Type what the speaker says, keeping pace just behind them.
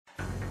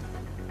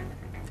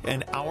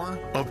an hour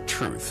of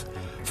truth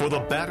for the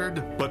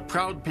battered but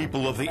proud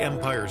people of the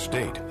Empire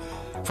State.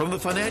 From the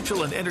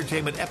financial and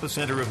entertainment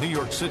epicenter of New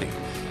York City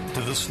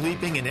to the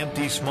sleeping and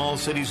empty small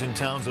cities and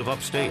towns of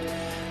upstate,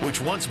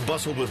 which once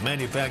bustled with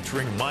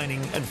manufacturing,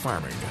 mining, and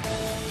farming.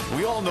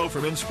 We all know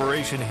from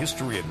inspiration,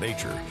 history, and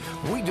nature,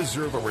 we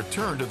deserve a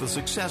return to the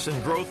success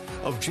and growth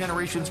of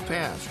generations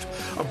past,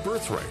 a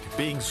birthright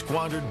being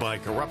squandered by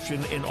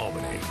corruption in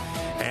Albany,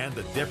 and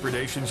the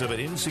depredations of an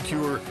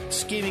insecure,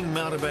 scheming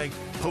mountebank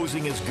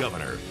posing as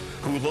governor,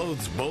 who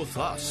loathes both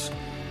us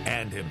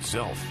and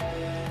himself.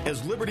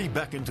 As liberty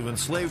beckoned to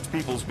enslaved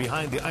peoples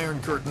behind the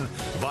Iron Curtain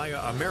via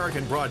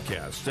American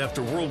broadcasts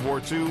after World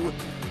War II,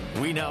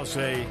 we now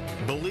say,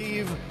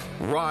 believe,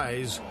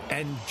 rise,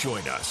 and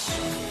join us.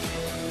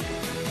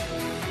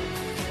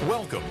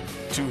 Welcome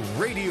to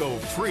Radio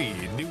Free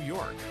New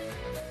York.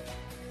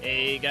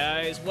 Hey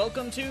guys,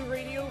 welcome to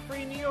Radio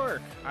Free New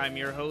York. I'm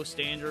your host,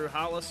 Andrew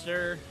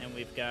Hollister, and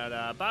we've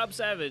got Bob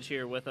Savage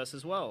here with us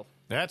as well.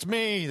 That's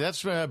me.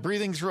 That's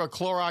breathing through a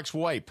Clorox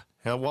wipe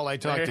while I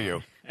talk to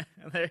you.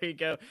 There you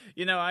go.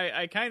 You know,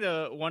 I kind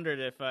of wondered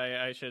if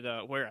I should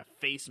wear a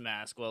face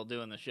mask while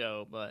doing the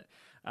show, but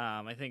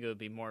I think it would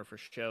be more for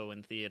show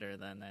and theater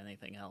than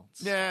anything else.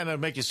 Yeah, and it'll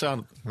make you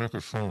sound.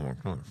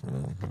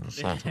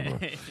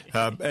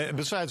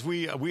 Besides,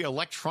 we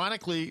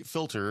electronically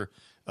filter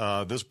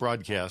this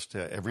broadcast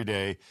every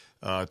day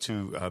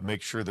to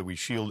make sure that we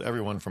shield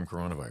everyone from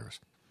coronavirus.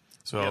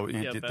 So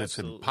it's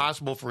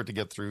impossible for it to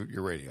get through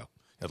your radio.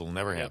 It'll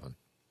never happen.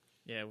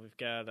 Yeah, we've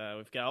got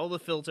all the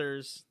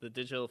filters, the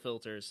digital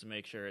filters, to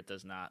make sure it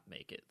does not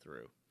make it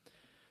through.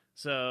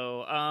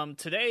 So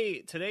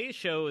today's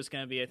show is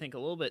going to be, I think, a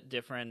little bit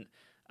different.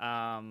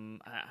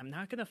 I'm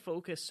not going to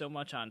focus so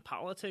much on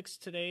politics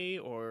today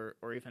or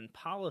even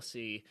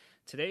policy.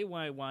 Today,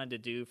 what I wanted to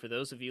do, for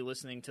those of you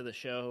listening to the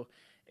show,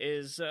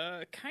 is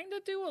kind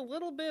of do a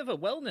little bit of a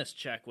wellness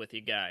check with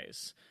you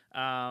guys.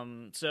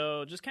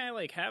 So just kind of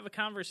like have a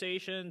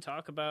conversation,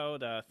 talk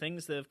about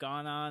things that have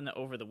gone on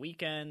over the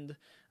weekend,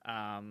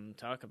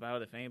 talk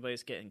about if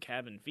anybody's getting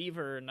cabin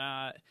fever or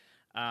not,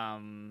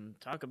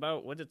 talk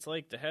about what it's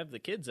like to have the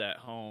kids at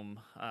home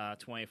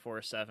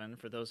 24/7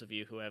 for those of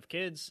you who have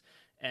kids,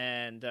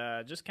 and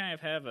just kind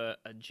of have a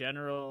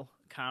general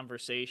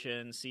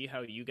conversation, see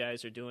how you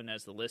guys are doing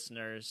as the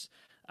listeners.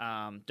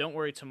 Don't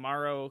worry,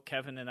 tomorrow,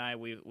 Kevin and I,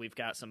 we've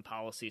got some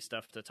policy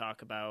stuff to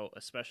talk about,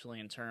 especially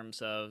in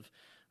terms of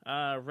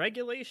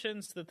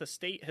regulations that the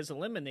state has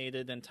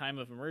eliminated in time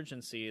of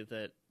emergency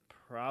that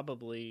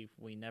probably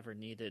we never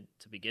needed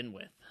to begin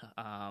with.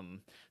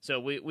 So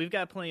we've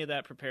got plenty of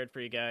that prepared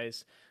for you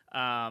guys.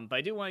 But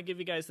I do want to give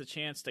you guys the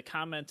chance to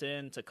comment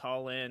in, to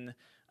call in.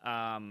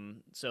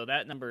 So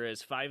that number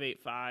is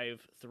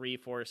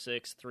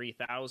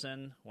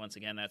 585-346-3000. Once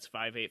again, that's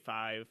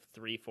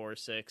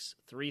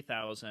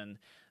 585-346-3000.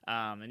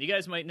 And you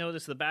guys might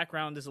notice the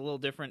background is a little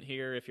different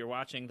here if you're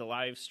watching the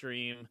live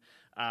stream.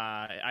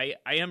 I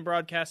am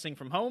broadcasting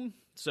from home,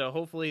 so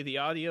hopefully the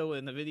audio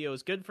and the video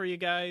is good for you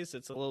guys.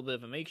 It's a little bit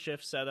of a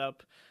makeshift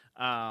setup,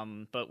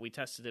 but we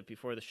tested it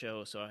before the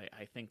show, so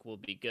I think we'll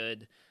be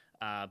good.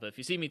 But if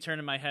you see me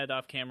turning my head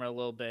off camera a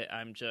little bit,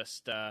 I'm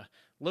just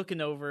looking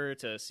over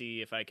to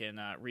see if I can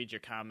read your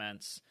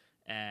comments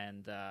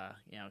and kind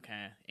of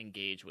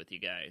engage with you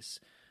guys.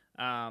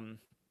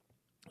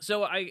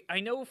 So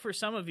I know for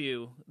some of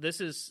you this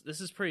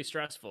is pretty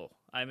stressful.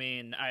 I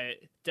mean, I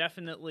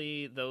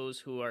definitely those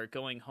who are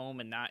going home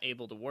and not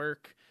able to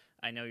work.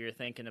 I know you're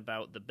thinking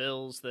about the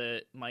bills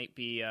that might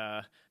be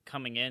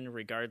coming in,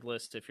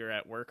 regardless if you're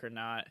at work or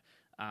not.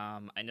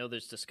 I know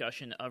there's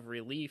discussion of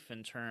relief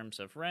in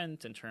terms of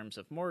rent, in terms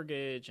of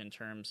mortgage, in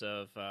terms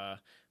of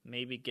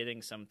maybe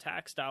getting some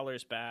tax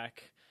dollars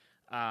back.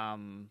 I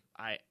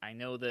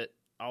know that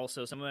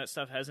also some of that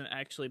stuff hasn't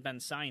actually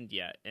been signed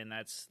yet, and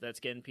that's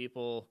getting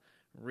people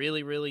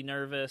really, really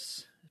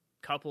nervous,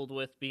 coupled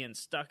with being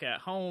stuck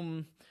at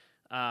home.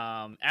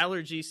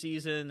 Allergy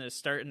season is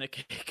starting to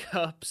kick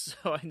up, so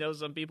I know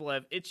some people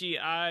have itchy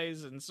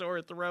eyes and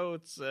sore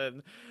throats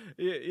and,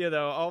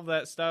 all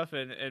that stuff,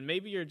 and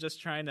maybe you're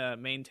just trying to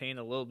maintain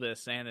a little bit of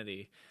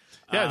sanity.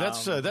 Yeah,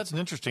 that's an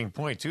interesting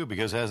point, too,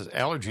 because as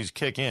allergies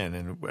kick in,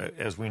 and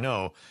as we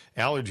know,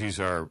 allergies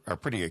are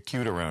pretty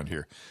acute around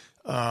here.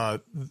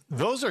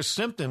 Those are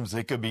symptoms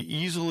that could be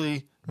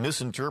easily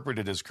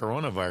misinterpreted as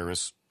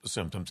coronavirus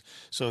symptoms,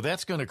 so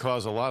that's going to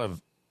cause a lot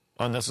of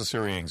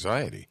unnecessary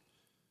anxiety.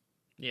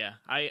 Yeah,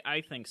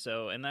 I think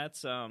so, and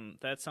that's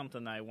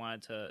something I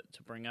wanted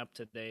to bring up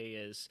today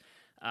is,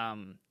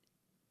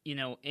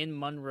 in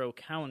Monroe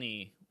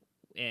County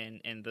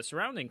and the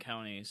surrounding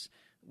counties,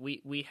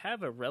 we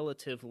have a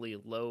relatively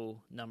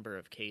low number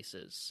of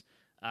cases,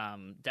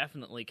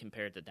 definitely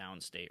compared to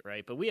downstate,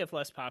 right? But we have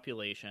less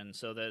population,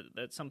 so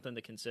that's something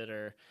to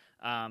consider.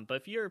 But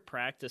if you're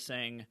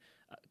practicing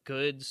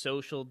good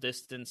social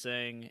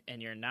distancing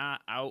and you're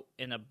not out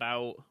and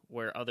about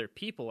where other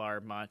people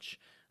are much,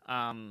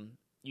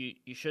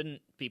 you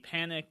shouldn't be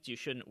panicked. You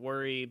shouldn't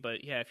worry.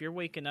 But yeah, if you're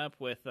waking up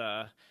with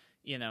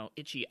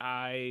itchy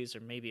eyes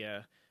or maybe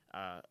a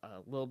a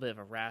little bit of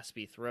a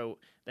raspy throat,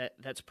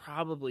 that's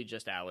probably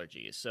just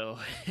allergies. So,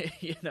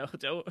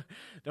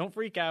 don't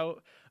freak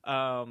out.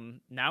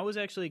 Now is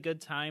actually a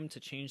good time to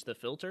change the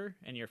filter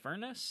in your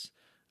furnace.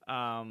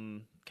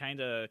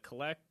 Kind of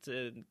collect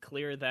and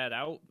clear that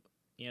out.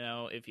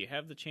 If you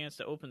have the chance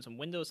to open some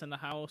windows in the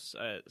house,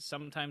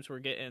 sometimes we're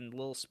getting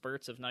little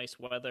spurts of nice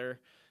weather.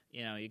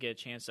 You get a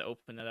chance to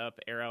open it up,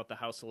 air out the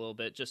house a little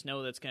bit. Just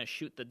know that's going to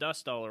shoot the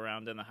dust all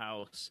around in the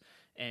house,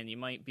 and you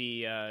might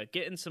be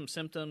getting some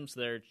symptoms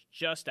that are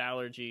just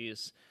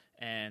allergies,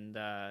 and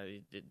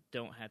you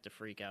don't have to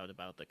freak out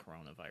about the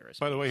coronavirus.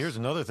 By the way, here's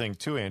another thing,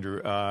 too,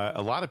 Andrew.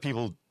 A lot of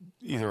people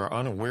either are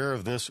unaware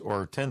of this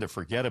or tend to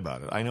forget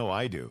about it. I know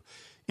I do.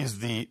 Is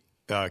the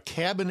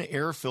cabin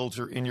air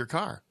filter in your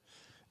car.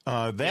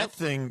 That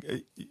thing,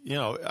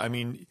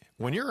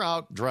 when you're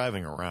out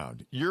driving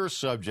around, you're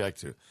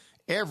subject to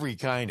every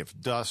kind of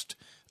dust,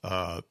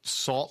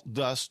 salt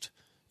dust,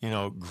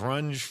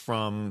 grunge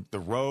from the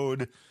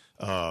road,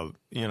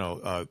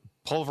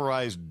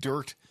 pulverized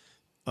dirt,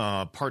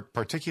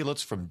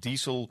 particulates from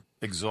diesel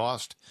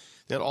exhaust.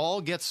 That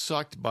all gets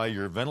sucked by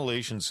your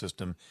ventilation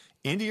system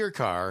into your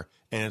car,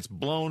 and it's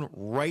blown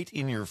right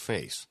in your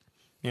face,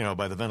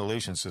 by the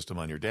ventilation system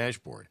on your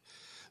dashboard.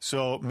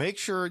 So make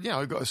sure,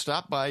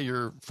 stop by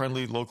your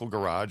friendly local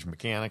garage,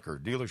 mechanic, or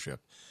dealership,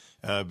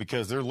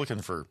 because they're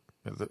looking for,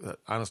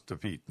 honest to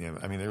Pete,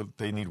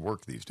 they need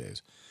work these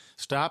days.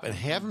 Stop and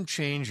have them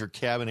change your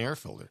cabin air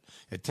filter.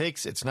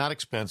 It's not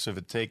expensive.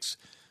 It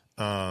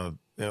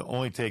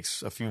only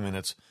takes a few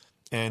minutes.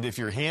 And if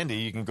you're handy,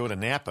 you can go to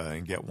Napa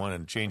and get one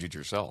and change it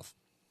yourself.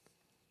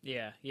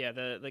 Yeah.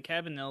 The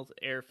cabin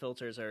air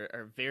filters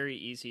are very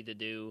easy to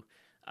do.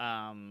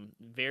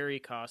 Very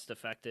cost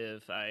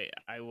effective. I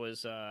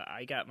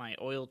got my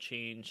oil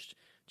changed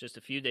just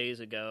a few days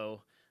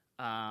ago.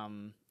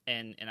 And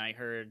I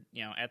heard,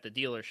 at the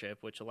dealership,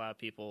 which a lot of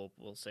people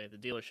will say the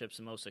dealership's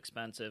the most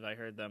expensive. I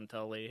heard them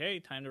tell lady, hey,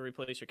 time to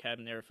replace your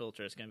cabin air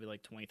filter. It's going to be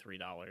like $23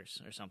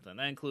 or something.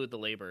 That include the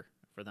labor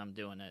for them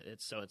doing it.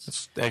 It's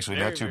actually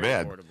very, not too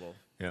very bad. Affordable.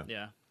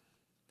 Yeah.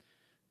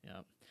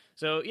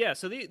 So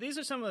these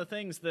are some of the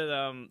things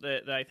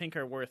that I think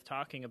are worth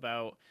talking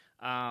about.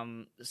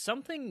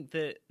 Something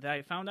that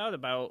I found out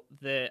about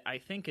that I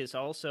think is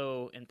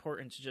also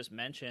important to just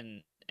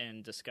mention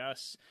and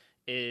discuss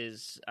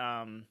is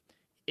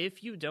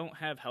if you don't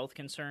have health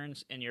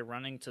concerns and you're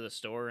running to the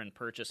store and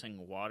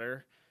purchasing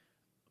water,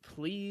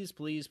 please,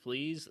 please,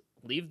 please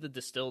leave the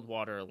distilled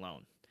water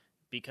alone,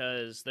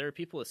 because there are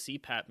people with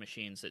CPAP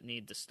machines that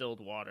need distilled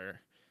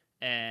water.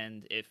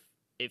 And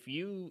if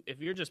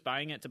you're just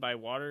buying it to buy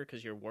water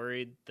because you're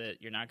worried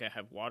that you're not going to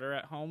have water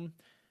at home,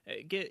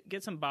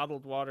 get some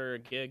bottled water,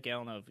 get a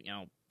gallon of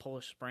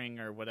Polish Spring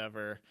or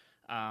whatever.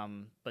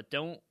 But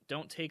don't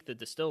take the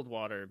distilled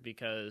water,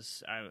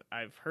 because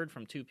I've heard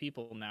from 2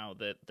 people now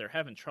that they're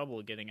having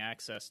trouble getting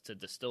access to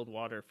distilled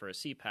water for a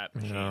CPAP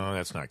machine. No,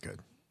 that's not good.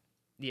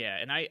 Yeah,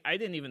 and I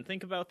didn't even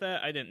think about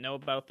that. I didn't know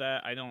about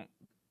that. I don't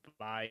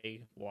buy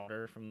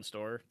water from the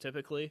store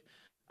typically.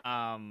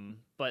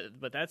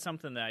 But that's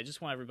something that I just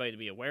want everybody to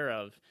be aware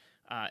of.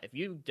 If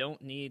you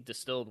don't need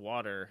distilled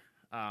water,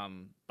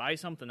 buy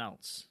something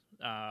else,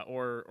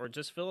 or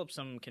just fill up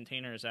some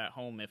containers at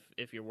home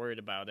if you're worried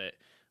about it.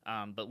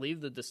 But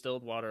leave the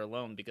distilled water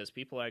alone, because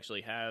people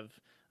actually have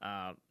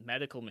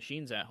medical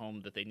machines at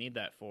home that they need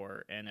that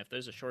for, and if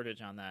there's a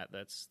shortage on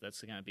that's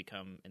going to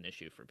become an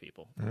issue for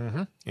people.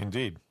 Mm-hmm.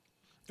 Indeed.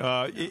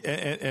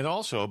 And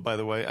also, by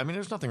the way,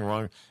 there's nothing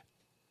wrong.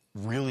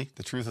 Really,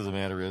 the truth of the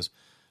matter is,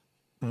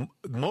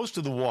 most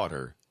of the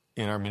water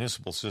in our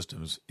municipal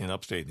systems in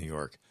upstate New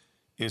York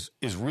is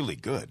really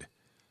good.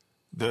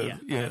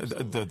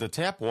 The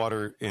tap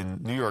water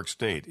in New York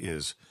State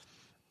is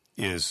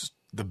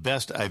the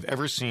best I've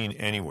ever seen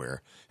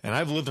anywhere, and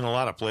I've lived in a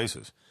lot of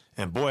places.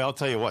 And boy, I'll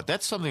tell you what,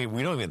 that's something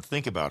we don't even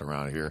think about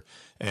around here.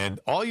 And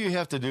all you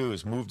have to do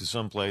is move to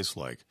some place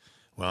like,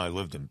 I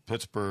lived in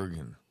Pittsburgh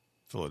and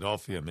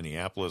Philadelphia,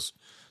 Minneapolis,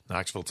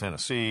 Knoxville,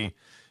 Tennessee,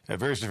 at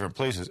various different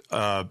places.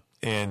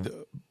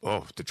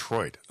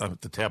 Detroit,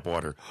 the tap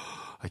water,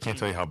 I can't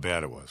tell you how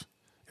bad it was.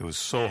 It was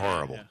so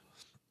horrible.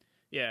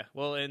 Yeah,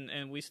 well,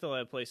 and we still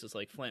have places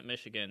like Flint,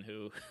 Michigan,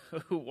 who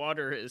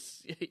water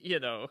is,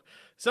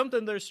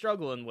 something they're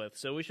struggling with.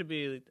 So we should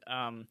be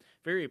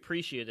very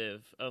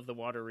appreciative of the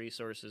water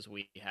resources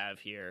we have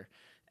here.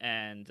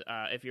 And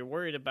if you're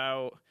worried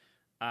about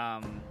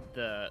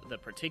the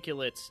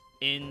particulates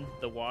in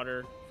the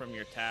water from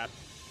your tap,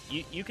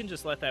 you can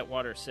just let that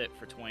water sit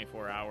for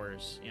 24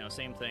 hours.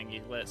 Same thing.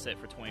 You let it sit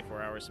for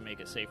 24 hours to make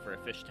it safe for a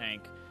fish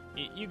tank.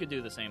 You could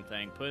do the same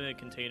thing. Put it in a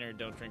container.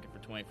 Don't drink it for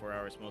 24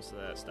 hours. Most of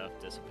that stuff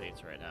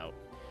dissipates right out.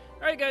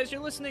 All right, guys, you're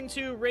listening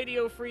to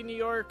Radio Free New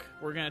York.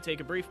 We're going to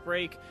take a brief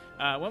break.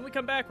 When we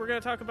come back, we're going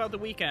to talk about the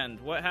weekend,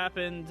 what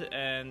happened,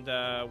 and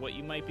what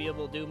you might be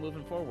able to do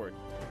moving forward.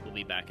 We'll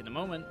be back in a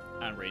moment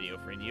on Radio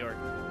Free New York.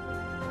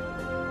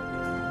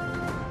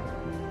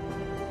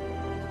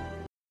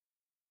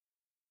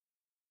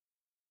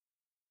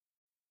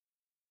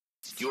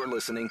 You're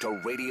listening to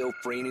Radio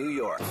Free New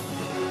York.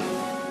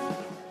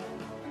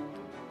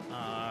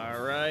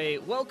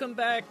 right, welcome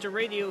back to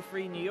Radio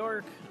Free New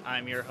York.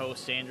 I'm your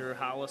host, Andrew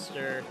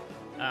Hollister.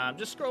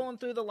 Just scrolling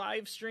through the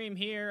live stream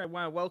here. I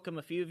want to welcome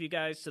a few of you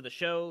guys to the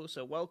show.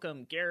 So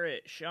welcome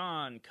Garrett,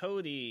 Sean,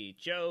 Cody,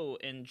 Joe,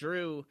 and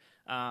Drew.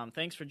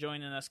 Thanks for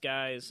joining us,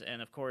 guys.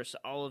 And, of course,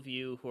 all of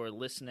you who are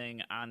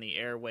listening on the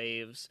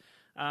airwaves.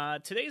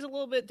 Today's a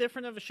little bit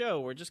different of a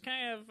show. We're just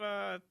kind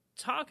of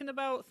talking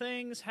about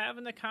things,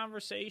 having a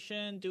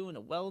conversation, doing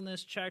a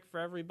wellness check for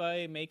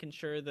everybody, making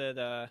sure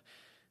that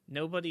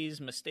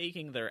nobody's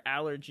mistaking their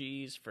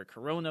allergies for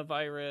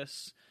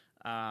coronavirus.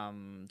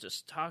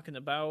 Just talking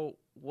about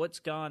what's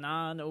gone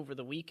on over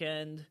the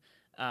weekend.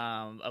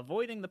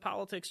 Avoiding the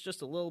politics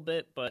just a little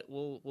bit, but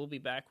we'll be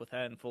back with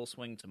that in full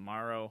swing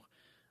tomorrow.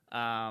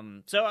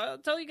 So I'll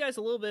tell you guys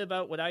a little bit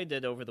about what I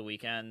did over the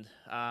weekend.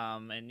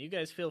 And you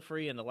guys feel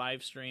free in the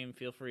live stream,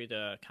 feel free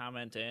to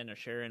comment in or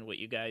share in what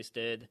you guys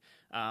did.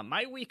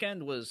 My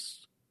weekend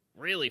was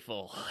really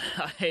full.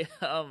 I,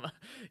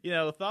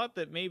 thought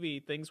that maybe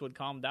things would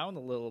calm down a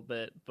little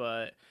bit,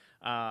 but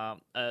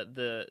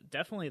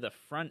definitely the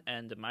front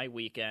end of my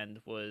weekend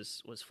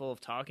was full of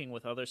talking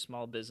with other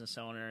small business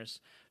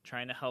owners,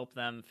 trying to help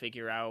them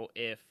figure out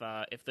if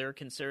they're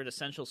considered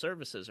essential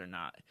services or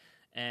not.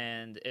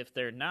 And if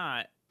they're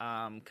not,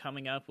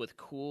 coming up with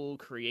cool,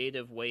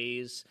 creative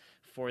ways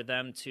for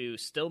them to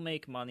still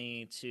make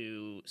money,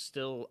 to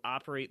still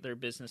operate their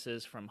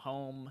businesses from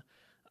home.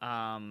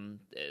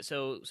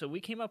 So we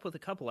came up with a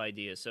couple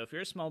ideas. So if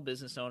you're a small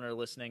business owner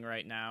listening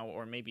right now,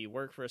 or maybe you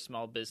work for a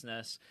small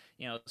business,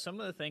 some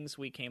of the things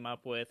we came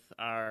up with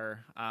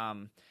are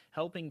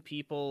helping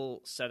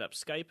people set up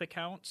Skype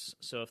accounts.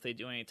 So if they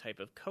do any type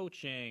of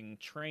coaching,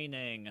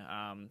 training,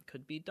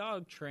 could be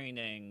dog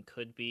training,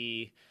 could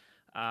be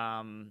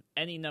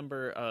any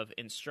number of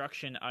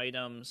instruction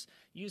items,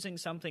 using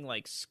something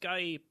like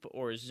Skype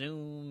or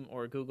Zoom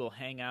or Google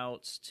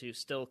Hangouts to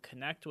still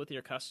connect with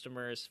your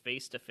customers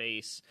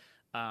face-to-face,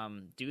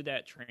 do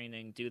that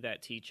training, do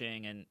that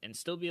teaching, and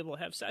still be able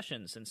to have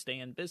sessions and stay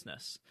in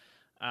business.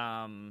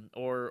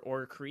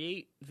 Or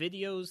create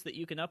videos that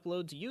you can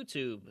upload to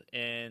YouTube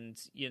and,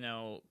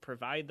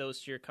 provide those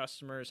to your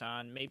customers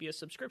on maybe a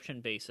subscription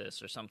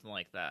basis or something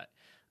like that.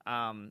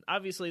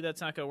 Obviously,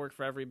 that's not going to work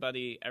for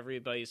everybody.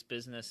 Everybody's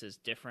business is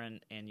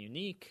different and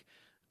unique.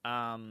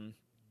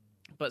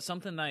 But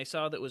something that I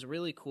saw that was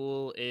really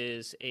cool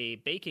is a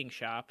baking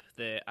shop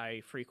that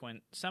I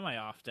frequent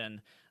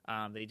semi-often.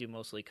 They do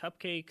mostly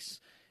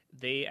cupcakes.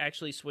 They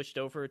actually switched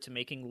over to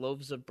making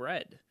loaves of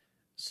bread.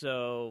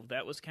 So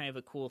that was kind of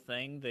a cool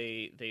thing.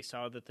 They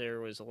saw that there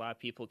was a lot of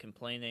people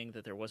complaining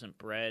that there wasn't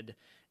bread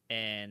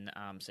and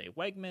say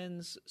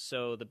Wegmans.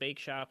 So the bake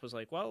shop was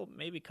like, well,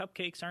 maybe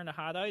cupcakes aren't a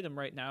hot item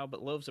right now,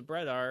 but loaves of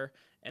bread are.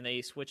 And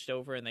they switched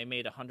over and they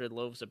made 100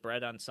 loaves of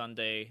bread on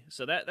Sunday.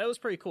 So that was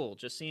pretty cool,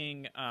 just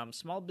seeing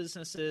small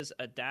businesses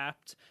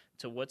adapt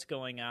to what's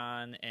going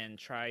on and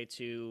try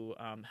to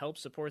help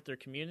support their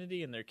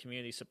community and their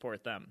community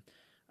support them.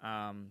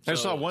 I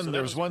saw one.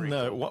 There was one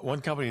cool. One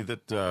company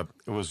that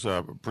was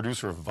a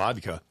producer of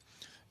vodka,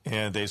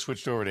 and they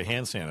switched over to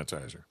hand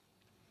sanitizer.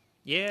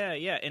 Yeah,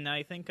 and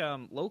I think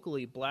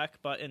locally,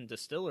 Black Button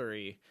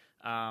Distillery,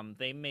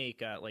 they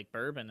make like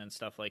bourbon and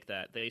stuff like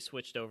that. They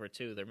switched over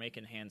too. They're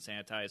making hand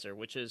sanitizer,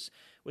 which is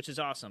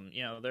awesome.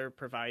 They're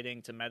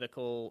providing to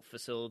medical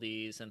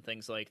facilities and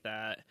things like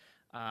that.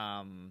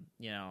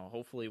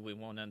 Hopefully we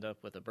won't end up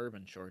with a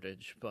bourbon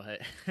shortage.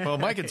 But well,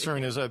 my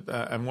concern is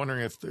I'm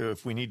wondering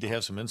if we need to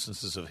have some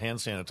instances of hand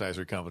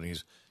sanitizer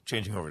companies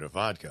changing over to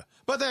vodka.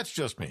 But that's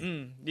just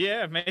me.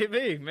 Yeah,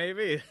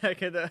 maybe that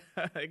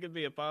could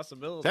be a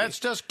possibility. That's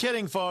just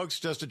kidding, folks.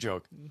 Just a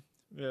joke.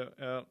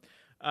 Yeah.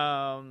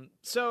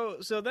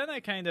 So then I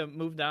kind of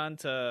moved on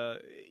to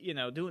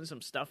doing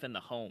some stuff in the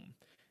home.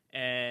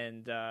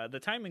 And the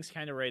timing's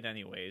kind of right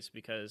anyways,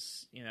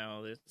 because,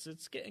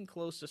 it's getting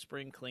close to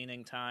spring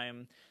cleaning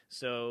time.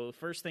 So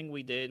first thing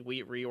we did,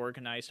 we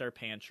reorganized our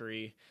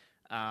pantry.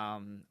 I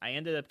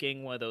ended up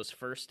getting one of those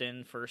first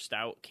in, first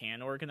out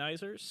can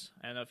organizers.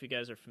 I don't know if you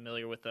guys are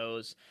familiar with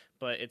those,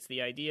 but it's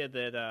the idea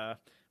that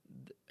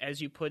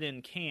as you put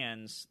in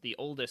cans, the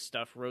oldest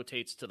stuff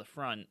rotates to the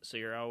front. So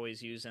you're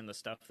always using the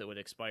stuff that would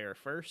expire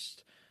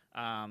first.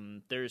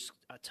 There's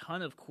a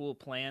ton of cool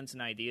plans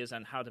and ideas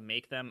on how to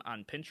make them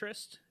on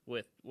Pinterest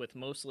with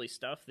mostly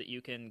stuff that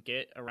you can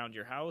get around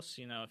your house.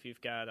 If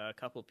you've got a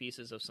couple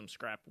pieces of some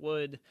scrap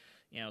wood,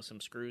 some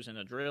screws and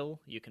a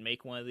drill, you can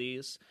make one of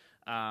these.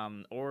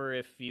 Or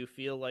if you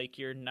feel like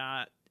you're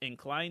not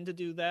inclined to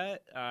do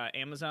that,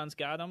 Amazon's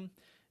got them.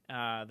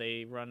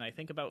 They run, I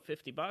think, about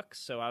 $50,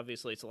 so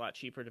obviously it's a lot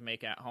cheaper to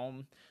make at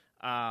home.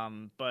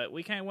 But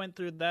we kind of went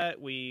through that.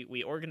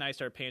 We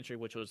organized our pantry,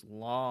 which was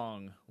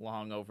long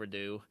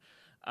overdue.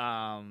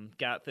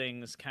 Got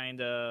things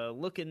kind of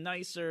looking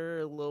nicer,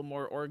 a little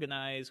more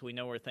organized. We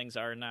know where things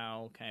are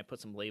now, kind of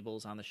put some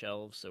labels on the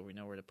shelves so we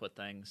know where to put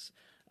things.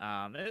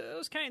 It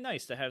was kind of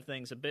nice to have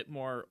things a bit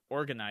more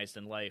organized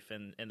in life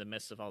in the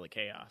midst of all the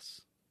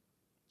chaos.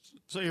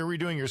 So you're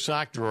redoing your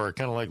sock drawer,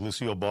 kind of like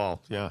Lucille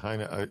Ball. Yeah,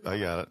 I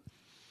got it.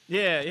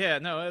 Yeah,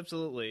 no,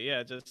 absolutely.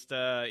 Yeah, just...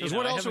 Because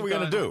what else are we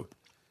going to do?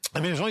 I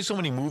mean, there's only so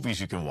many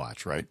movies you can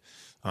watch, right?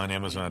 On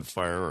Amazon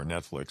Fire or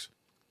Netflix.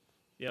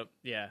 Yep.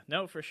 Yeah.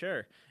 No, for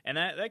sure. And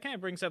that kind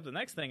of brings up the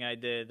next thing I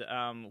did.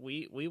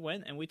 We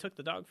went and we took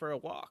the dog for a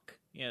walk.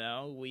 You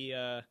know, we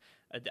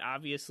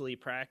obviously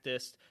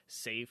practiced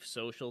safe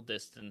social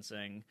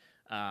distancing.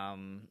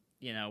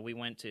 You know, we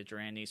went to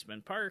Durand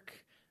Eastman Park.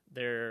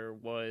 There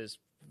was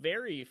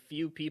very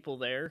few people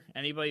there.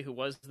 Anybody who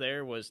was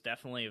there was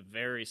definitely a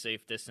very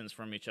safe distance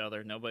from each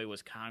other. Nobody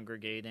was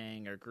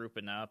congregating or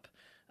grouping up,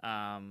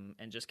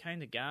 and just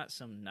kind of got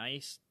some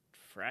nice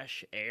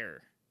fresh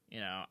air, you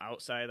know,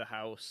 outside the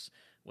house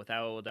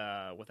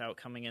without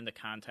coming into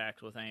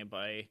contact with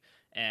anybody.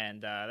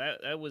 And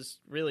that was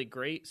really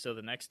great. So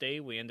the next day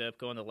we ended up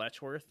going to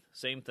Letchworth.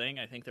 Same thing.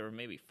 I think there were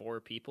maybe 4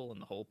 people in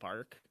the whole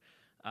park,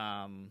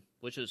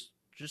 which is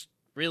just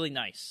really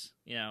nice.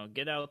 You know,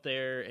 get out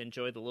there,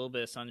 enjoy the little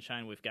bit of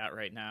sunshine we've got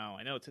right now.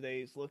 I know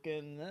today's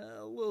looking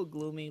a little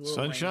gloomy. A little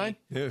sunshine?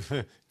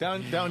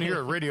 down here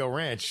at Radio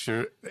Ranch,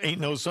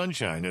 ain't no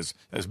sunshine, as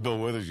Bill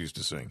Withers used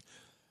to sing.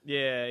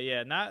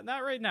 Yeah, not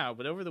right now,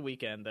 but over the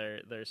weekend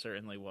there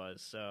certainly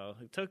was. So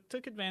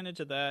took advantage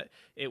of that.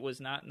 It was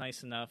not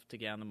nice enough to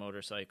get on the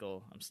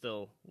motorcycle. I'm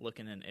still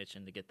looking and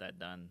itching to get that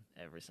done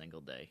every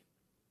single day.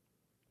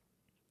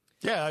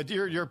 Yeah,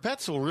 your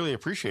pets will really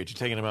appreciate you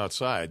taking them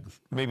outside.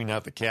 Maybe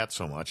not the cat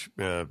so much,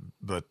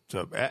 but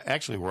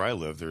actually where I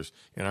live,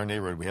 in our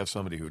neighborhood, we have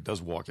somebody who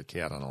does walk a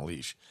cat on a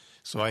leash.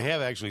 So I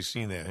have actually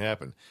seen that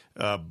happen.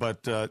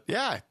 But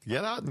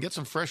get out and get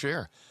some fresh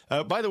air.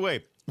 By the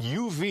way,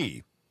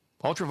 UV,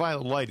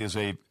 ultraviolet light, is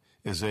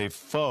a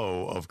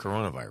foe of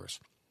coronavirus.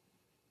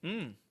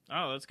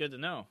 Oh, that's good to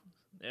know.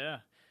 Yeah.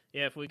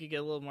 If we could get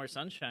a little more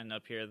sunshine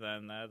up here,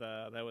 then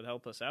that would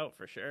help us out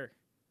for sure.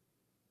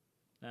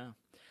 Yeah.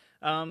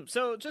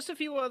 So just a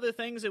few other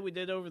things that we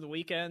did over the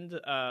weekend.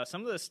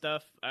 Some of the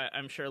stuff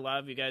I'm sure a lot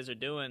of you guys are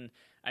doing.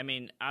 I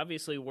mean,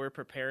 obviously we're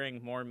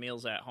preparing more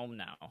meals at home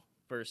now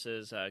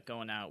versus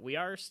going out. We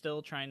are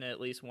still trying to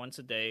at least once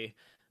a day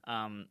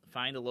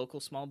find a local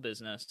small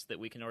business that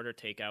we can order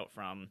takeout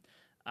from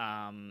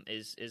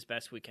as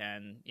best we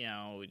can. You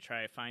know, we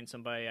try to find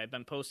somebody. I've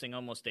been posting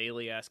almost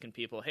daily asking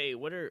people, hey,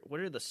 what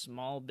are the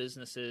small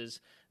businesses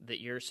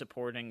that you're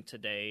supporting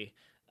today?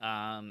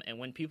 And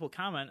when people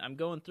comment, I'm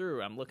going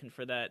through, I'm looking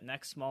for that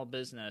next small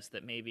business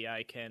that maybe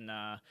I can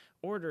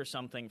order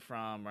something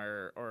from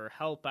or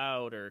help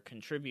out or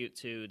contribute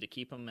to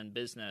keep them in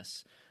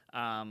business.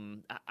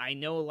 I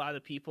know a lot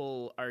of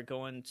people are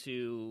going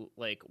to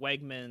like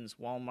Wegmans,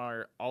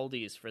 Walmart,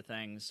 Aldi's for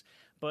things,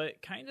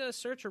 but kind of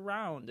search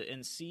around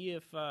and see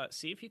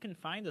if you can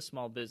find a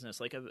small business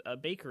like a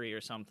bakery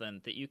or something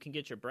that you can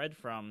get your bread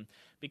from,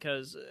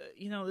 because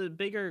the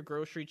bigger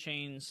grocery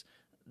chains,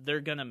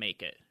 they're going to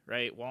make it,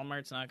 right?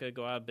 Walmart's not going to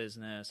go out of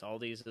business.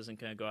 Aldi's isn't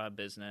going to go out of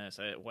business.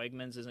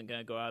 Wegmans isn't going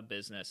to go out of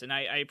business. And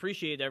I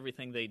appreciate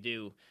everything they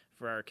do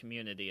for our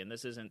community. And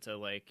this isn't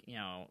to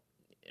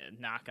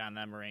knock on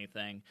them or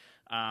anything.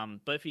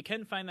 But if you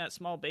can find that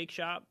small bake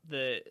shop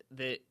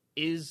that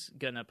is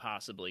going to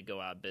possibly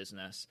go out of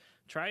business,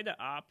 try to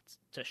opt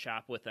to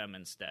shop with them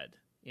instead.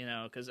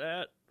 Because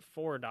at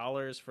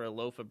 $4 for a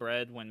loaf of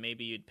bread when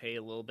maybe you'd pay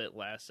a little bit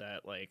less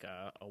at like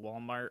a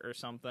Walmart or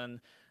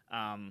something,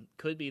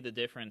 could be the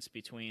difference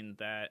between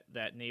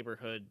that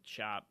neighborhood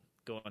shop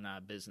going out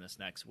of business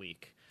next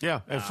week. Yeah,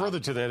 and further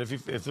to that,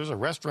 if there's a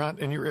restaurant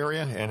in your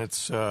area and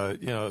it's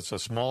it's a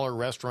smaller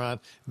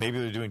restaurant, maybe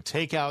they're doing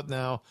takeout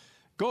now,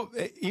 go,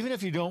 even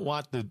if you don't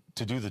want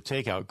to do the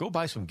takeout, go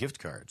buy some gift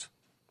cards.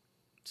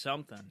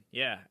 Something,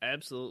 yeah,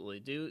 absolutely.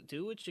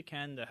 Do what you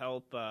can to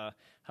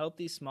help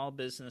these small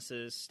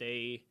businesses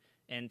stay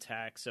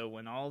intact. So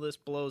when all this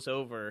blows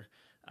over,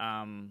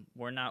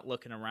 we're not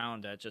looking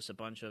around at just a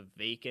bunch of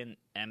vacant,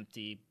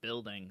 empty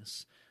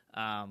buildings.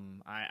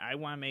 I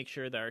want to make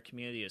sure that our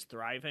community is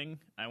thriving.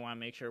 I want to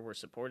make sure we're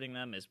supporting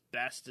them as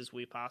best as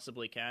we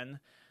possibly can.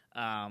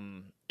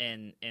 And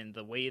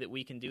the way that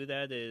we can do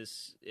that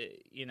is,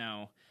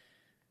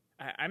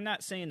 I'm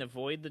not saying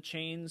avoid the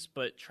chains,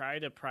 but try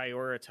to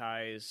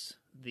prioritize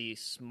the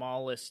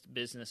smallest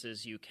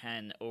businesses you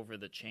can over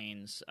the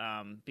chains.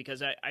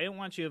 Because I don't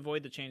want you to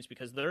avoid the chains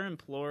because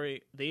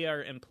they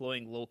are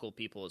employing local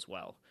people as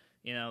well.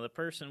 The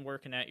person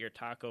working at your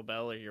Taco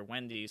Bell or your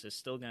Wendy's is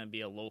still going to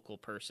be a local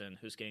person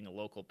who's getting a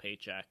local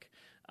paycheck.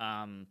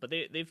 But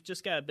they've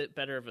just got a bit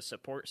better of a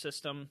support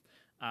system.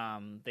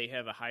 They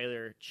have a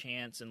higher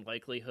chance and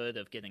likelihood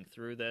of getting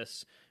through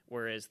this,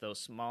 whereas those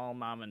small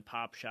mom and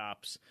pop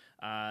shops,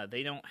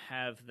 they don't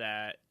have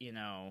that,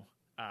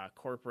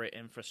 corporate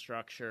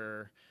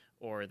infrastructure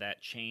or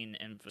that chain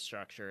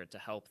infrastructure to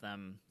help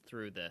them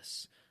through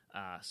this.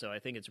 So I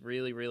think it's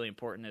really, really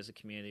important as a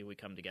community we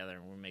come together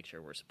and we make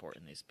sure we're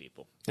supporting these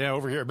people. Yeah,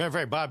 over here. Matter of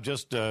fact, Bob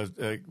just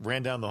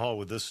ran down the hall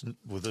with this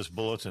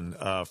bulletin.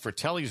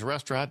 Fratelli's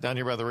Restaurant down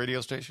here by the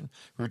radio station,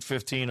 Route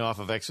 15 off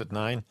of Exit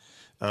 9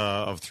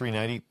 of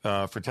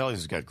 390. Fratelli's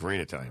has got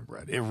great Italian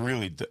bread. It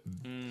really,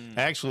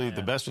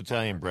 the best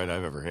Italian bread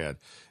I've ever had.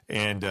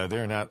 And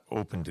they're not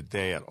open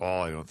today at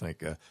all, I don't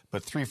think.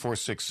 But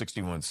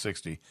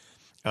 346-6160.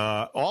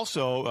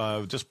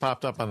 Also, just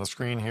popped up on the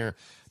screen here,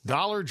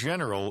 Dollar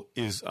General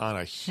is on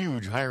a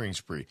huge hiring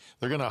spree.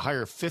 They're going to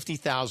hire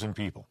 50,000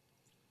 people.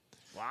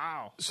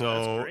 Wow. So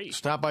that's great.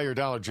 Stop by your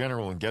Dollar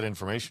General and get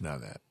information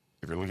on that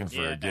if you're looking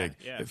for a gig.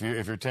 Yeah.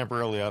 If you're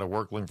temporarily out of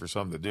work looking for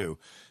something to do,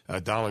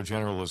 Dollar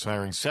General is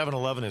hiring.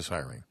 7-Eleven is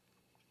hiring.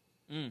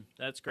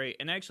 That's great.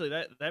 And actually,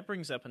 that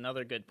brings up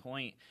another good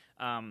point.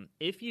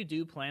 If you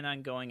do plan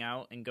on going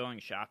out and going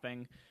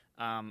shopping,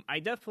 I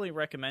definitely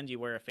recommend you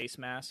wear a face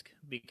mask,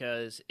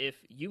 because if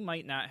you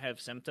might not have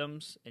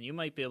symptoms and you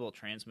might be able to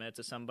transmit it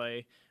to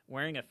somebody,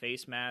 wearing a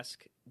face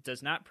mask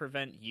does not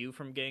prevent you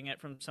from getting it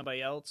from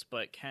somebody else,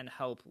 but can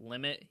help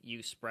limit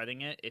you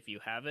spreading it if you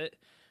have it.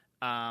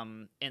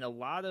 And a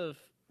lot of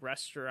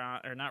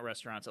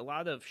a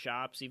lot of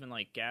shops, even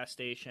like gas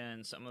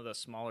stations, some of the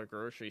smaller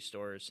grocery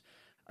stores,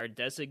 are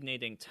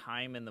designating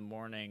time in the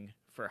morning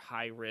for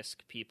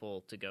high-risk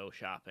people to go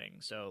shopping.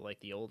 So like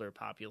the older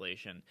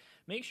population,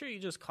 make sure you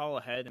just call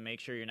ahead and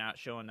make sure you're not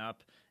showing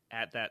up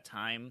at that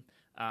time.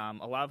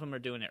 A lot of them are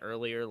doing it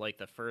earlier, like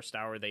the first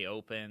hour they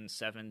open,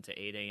 7 to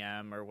 8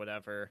 a.m. or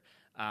whatever.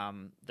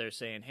 They're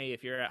saying, hey,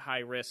 if you're at high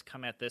risk,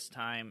 come at this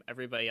time.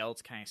 Everybody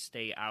else kind of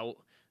stay out,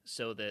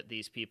 so that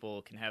these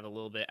people can have a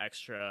little bit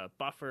extra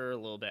buffer, a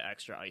little bit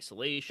extra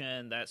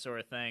isolation, that sort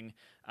of thing.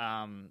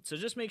 So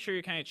just make sure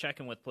you're kind of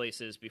checking with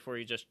places before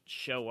you just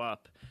show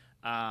up,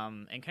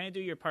 and kind of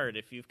do your part.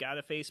 If you've got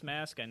a face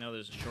mask, I know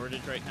there's a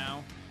shortage right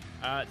now,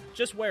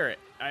 just wear it.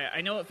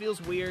 I know it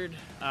feels weird.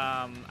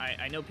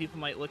 I know people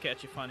might look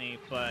at you funny,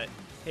 but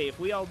hey, if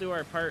we all do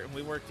our part and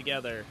we work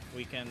together,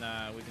 we can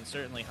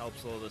certainly help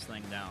slow this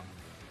thing down.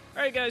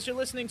 All right, guys, you're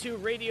listening to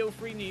Radio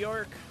Free New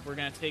York. We're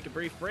going to take a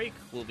brief break.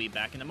 We'll be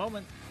back in a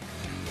moment.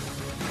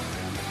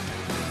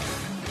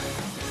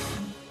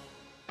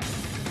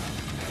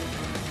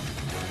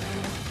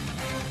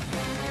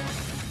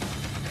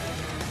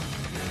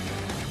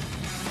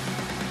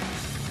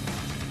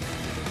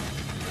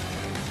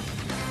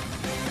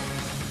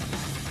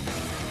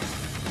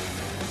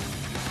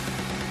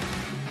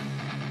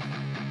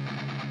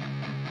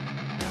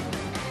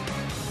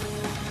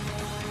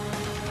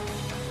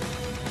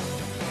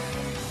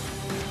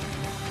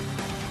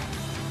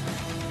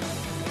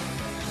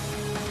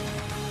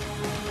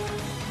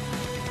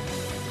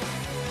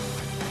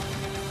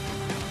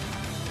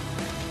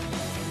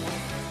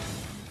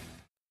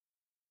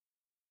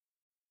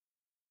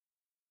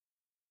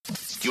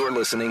 You're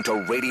listening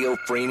to Radio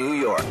Free New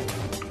York.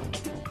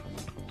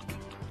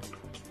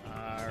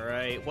 All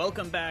right,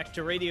 welcome back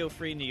to Radio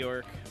Free New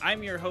York.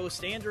 I'm your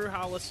host, Andrew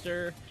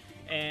Hollister,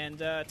 and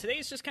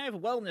today's just kind of a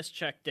wellness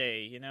check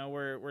day. You know,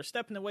 we're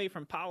stepping away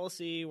from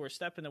policy, we're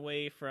stepping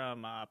away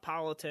from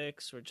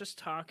politics, we're just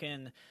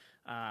talking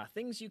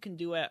things you can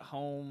do at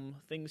home,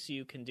 things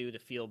you can do to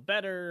feel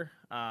better.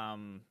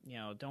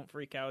 Don't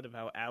freak out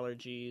about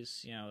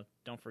allergies.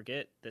 Don't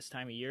forget, this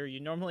time of year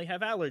you normally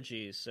have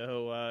allergies.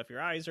 So if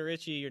your eyes are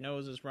itchy, your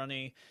nose is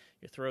runny,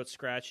 your throat's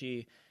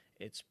scratchy,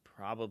 it's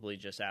probably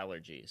just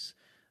allergies.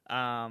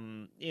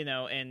 And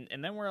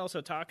then we're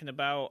also talking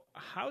about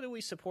how do we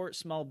support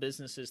small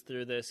businesses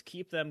through this,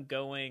 keep them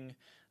going,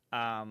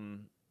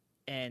 and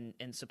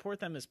support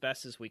them as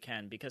best as we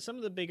can, because some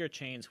of the bigger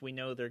chains, we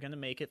know they're going to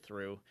make it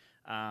through.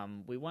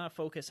 We want to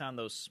focus on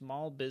those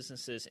small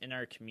businesses in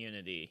our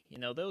community.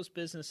 Those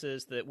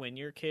businesses that when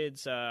your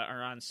kids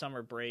are on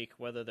summer break,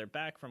 whether they're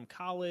back from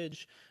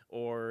college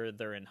or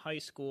they're in high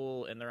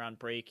school and they're on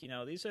break,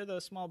 these are the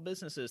small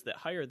businesses that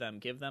hire them,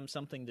 give them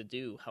something to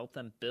do, help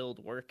them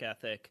build work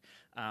ethic,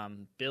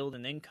 build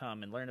an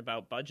income, and learn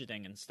about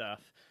budgeting and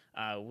stuff.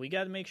 We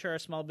got to make sure our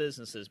small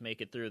businesses make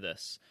it through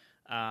this.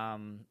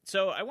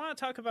 So I want to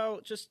talk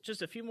about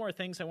just a few more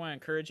things I want to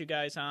encourage you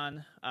guys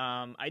on.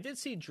 I did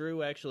see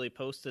Drew actually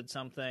posted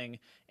something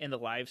in the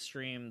live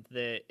stream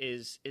that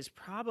is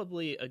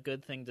probably a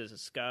good thing to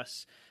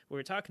discuss. We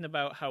were talking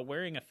about how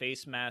wearing a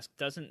face mask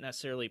doesn't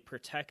necessarily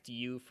protect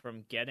you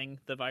from getting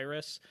the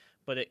virus,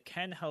 but it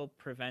can help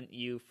prevent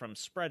you from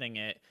spreading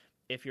it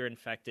if you're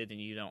infected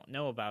and you don't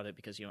know about it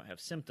because you don't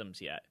have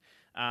symptoms yet.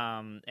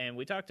 And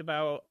we talked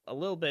about a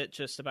little bit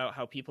just about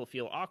how people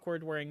feel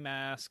awkward wearing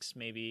masks.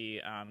 Maybe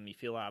you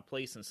feel out of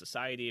place in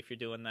society if you're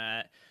doing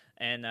that.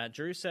 And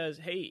Drew says,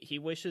 hey, he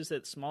wishes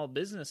that small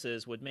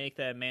businesses would make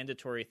that a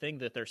mandatory thing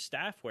that their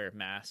staff wear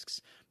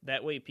masks.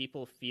 That way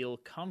people feel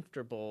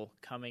comfortable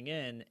coming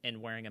in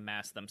and wearing a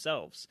mask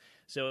themselves.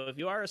 So if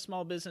you are a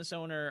small business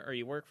owner or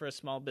you work for a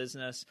small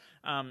business,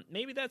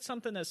 maybe that's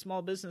something that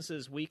small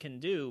businesses we can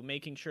do,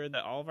 making sure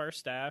that all of our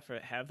staff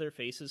have their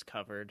faces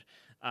covered,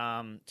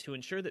 to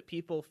ensure that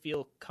people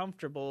feel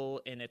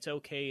comfortable and it's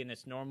okay and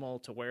it's normal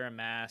to wear a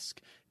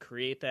mask,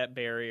 create that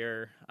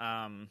barrier.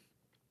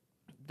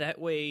 That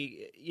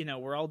way,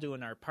 we're all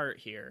doing our part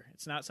here.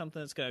 It's not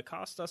something that's going to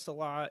cost us a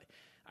lot.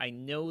 I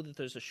know that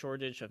there's a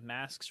shortage of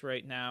masks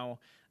right now.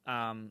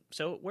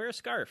 So wear a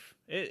scarf.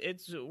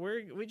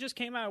 We just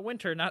came out of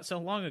winter not so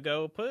long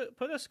ago.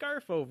 Put a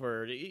scarf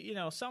over,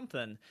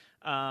 something.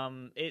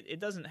 It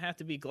doesn't have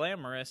to be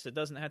glamorous. It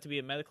doesn't have to be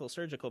a medical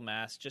surgical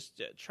mask.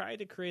 Just try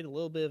to create a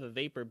little bit of a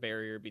vapor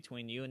barrier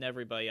between you and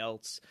everybody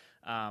else.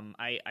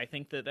 I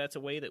think that's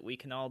a way that we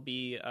can all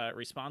be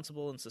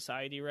responsible in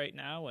society right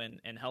now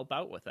and help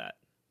out with that.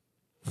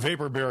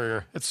 Vapor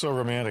barrier. It's so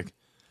romantic.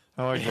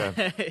 I like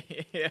that.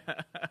 Yeah.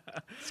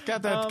 It's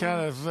got that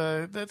kind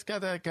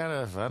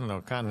of I don't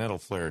know, continental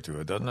flair to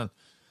it, doesn't it?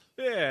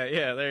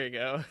 Yeah, there you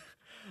go.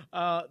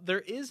 There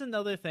is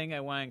another thing I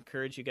want to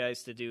encourage you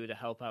guys to do to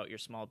help out your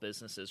small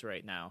businesses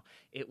right now.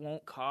 It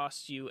won't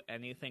cost you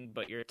anything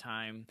but your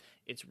time.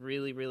 It's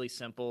really, really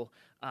simple.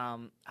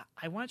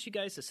 I want you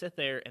guys to sit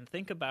there and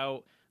think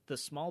about the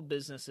small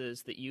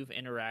businesses that you've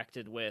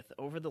interacted with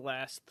over the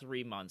last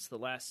 3 months, the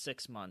last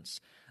 6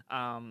 months.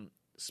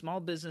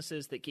 Small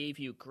businesses that gave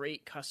you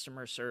great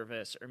customer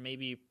service or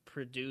maybe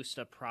produced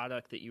a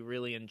product that you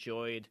really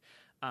enjoyed.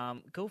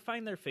 Go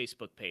find their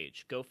Facebook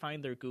page, go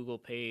find their Google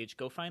page,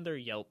 go find their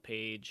Yelp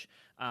page,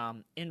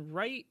 and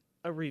write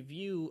a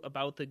review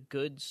about the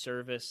good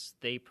service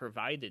they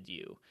provided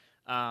you.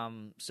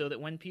 So that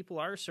when people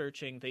are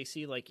searching, they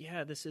see like,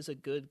 yeah, this is a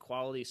good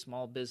quality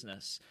small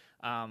business.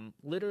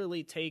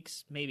 Literally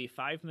takes maybe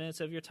 5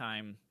 minutes of your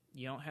time.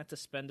 You don't have to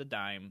spend a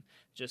dime.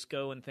 Just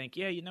go and think,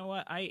 yeah, you know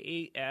what? I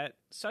ate at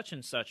such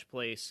and such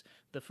place.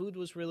 The food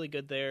was really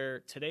good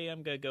there. Today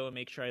I'm going to go and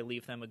make sure I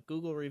leave them a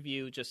Google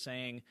review just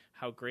saying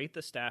how great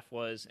the staff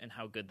was and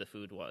how good the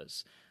food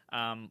was.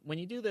 When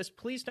you do this,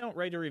 please don't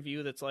write a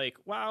review that's like,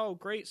 wow,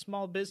 great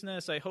small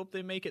business. I hope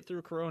they make it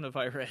through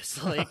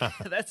coronavirus. Like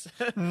that's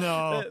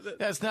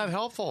that's not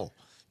helpful.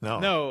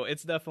 No,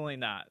 it's definitely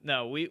not.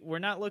 No, we're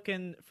not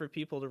looking for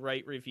people to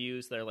write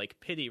reviews. They're like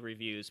pity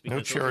reviews. No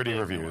charity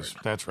reviews.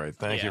 That's right.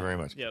 Thank you very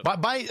much. Yep.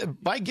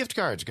 Buy gift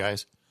cards,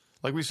 guys.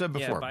 Like we said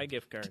before. Yeah, buy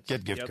gift cards.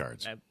 Get gift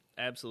cards.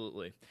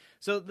 Absolutely.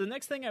 So the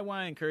next thing I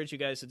want to encourage you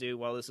guys to do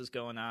while this is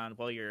going on,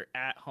 while you're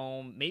at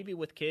home, maybe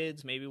with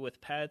kids, maybe with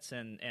pets,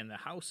 and the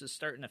house is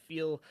starting to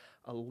feel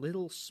a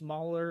little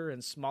smaller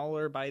and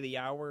smaller by the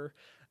hour,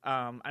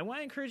 I want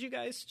to encourage you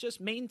guys to just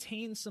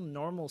maintain some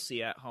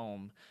normalcy at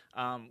home.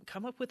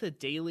 Come up with a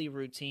daily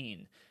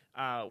routine.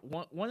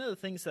 One of the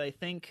things that I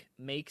think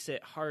makes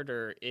it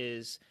harder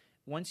is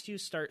once you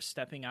start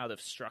stepping out of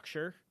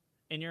structure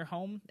in your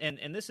home,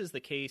 and this is the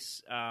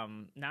case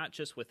not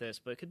just with this,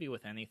 but it could be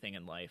with anything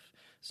in life.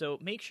 So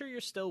make sure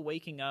you're still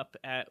waking up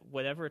at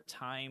whatever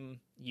time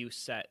you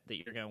set that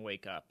you're going to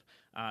wake up.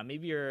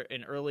 Maybe you're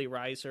an early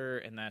riser,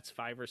 and that's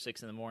 5 or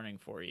 6 in the morning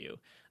for you.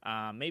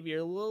 Maybe you're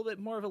a little bit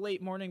more of a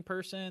late morning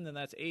person, and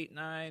that's 8,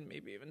 9,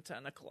 maybe even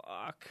 10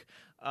 o'clock.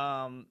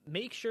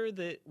 Make sure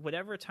that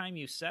whatever time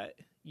you set,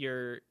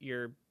 you're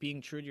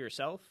being true to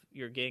yourself.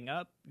 You're getting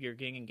up, you're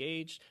getting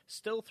engaged.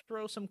 Still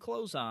throw some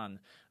clothes on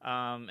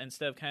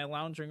instead of kind of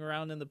lounging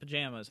around in the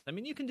pajamas. I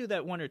mean, you can do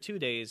that 1 or 2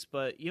 days,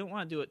 but you don't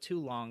want to do it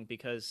too long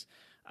because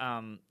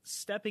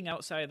stepping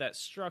outside of that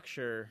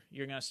structure,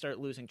 you're going to start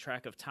losing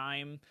track of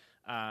time.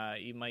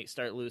 You might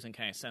start losing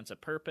kind of sense of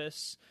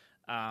purpose.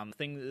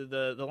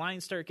 The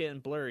lines start getting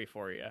blurry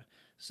for you.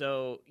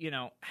 So,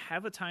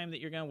 have a time that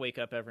you're going to wake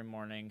up every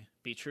morning.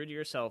 Be true to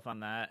yourself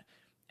on that.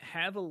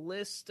 Have a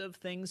list of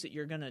things that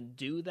you're going to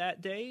do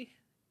that day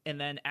and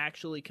then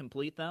actually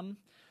complete them.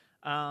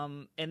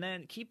 And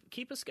then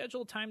keep a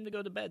scheduled time to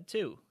go to bed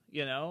too.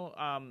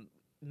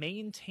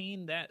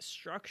 Maintain that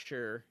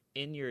structure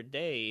in your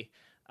day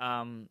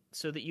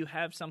so that you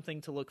have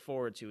something to look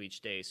forward to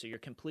each day. So you're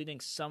completing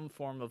some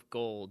form of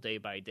goal day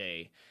by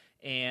day.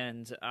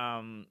 And,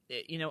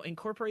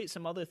 incorporate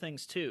some other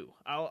things too.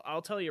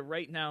 I'll tell you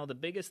right now, the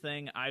biggest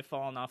thing I've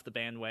fallen off the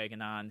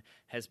bandwagon on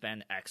has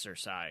been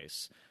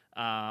exercise.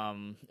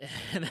 And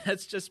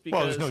that's just because...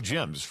 Well, there's no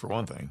gyms, for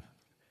one thing.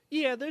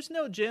 Yeah, there's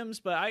no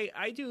gyms, but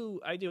I do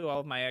all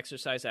of my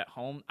exercise at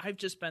home. I've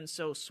just been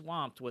so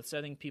swamped with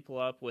setting people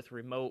up with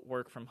remote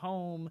work from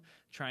home,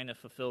 trying to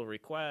fulfill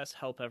requests,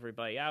 help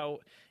everybody out.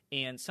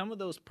 And some of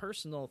those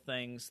personal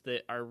things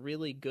that are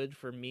really good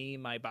for me,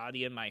 my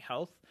body, and my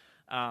health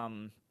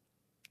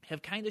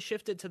have kind of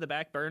shifted to the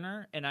back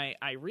burner. And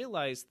I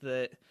realized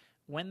that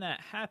when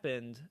that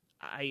happened,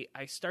 I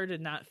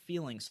started not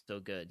feeling so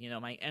good.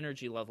 My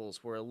energy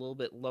levels were a little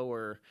bit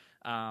lower.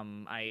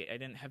 I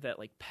didn't have that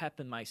like pep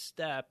in my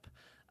step.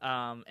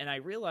 And I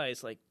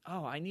realized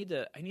I need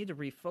to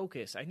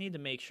refocus. I need to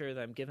make sure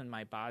that I'm giving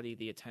my body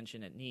the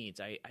attention it needs.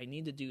 I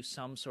need to do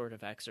some sort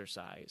of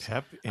exercise.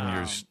 Pep in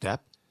your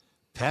step?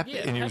 Pep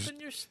in your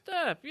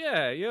step.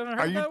 Yeah, you haven't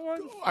heard that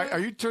one? Are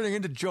you turning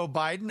into Joe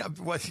Biden?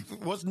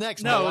 What's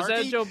next? No, malarkey? Is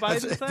that Joe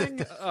Biden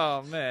thing?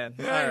 Oh man!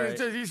 All right.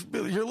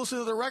 You're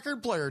listening to the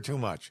record player too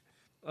much.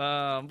 We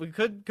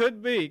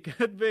could be.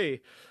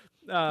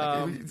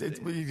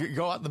 You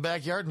go out in the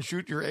backyard and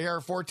shoot your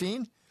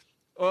AR-14?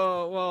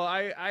 Well,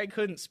 I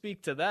couldn't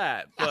speak to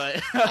that,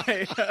 but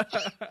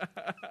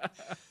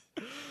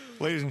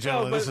ladies and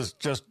gentlemen, this is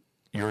just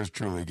yours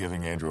truly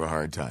giving Andrew a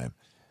hard time.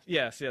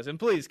 Yes, and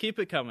please keep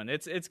it coming.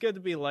 It's good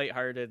to be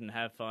lighthearted and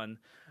have fun.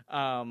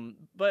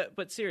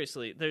 But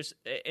seriously,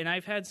 and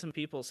I've had some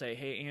people say,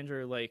 "Hey,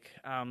 Andrew, like,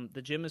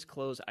 the gym is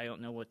closed. I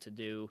don't know what to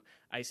do."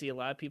 I see a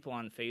lot of people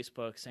on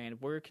Facebook saying,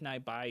 "Where can I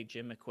buy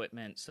gym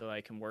equipment so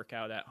I can work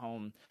out at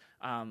home?"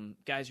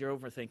 Guys, you're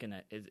overthinking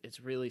it. It's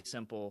really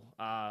simple.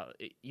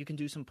 You can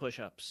do some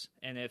push-ups,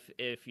 and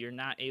if you're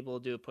not able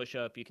to do a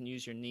push-up, you can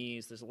use your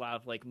knees. There's a lot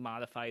of like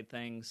modified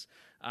things.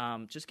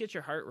 Just get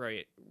your heart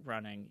rate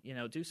running.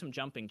 Do some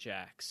jumping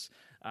jacks.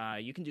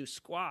 You can do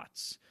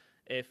squats.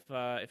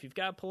 If you've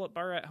got a pull-up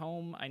bar at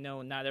home, I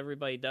know not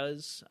everybody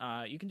does.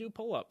 You can do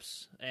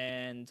pull-ups,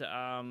 and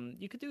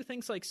you could do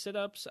things like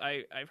sit-ups.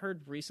 I've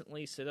heard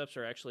recently sit-ups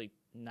are actually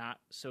not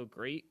so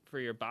great for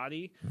your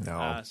body.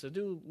 No. So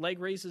do leg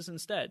raises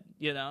instead.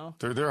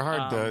 They're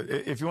hard.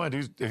 If you want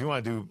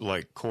to do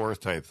like core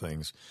type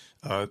things,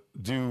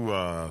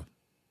 do.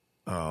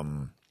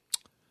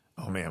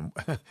 Oh man,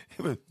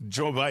 it was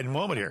Joe Biden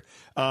moment here.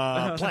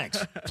 Planks,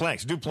 do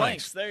planks.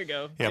 Planks, there you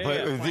go. Yeah,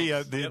 but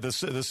planks.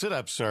 the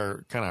sit-ups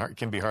are kind of hard,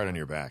 can be hard on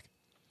your back.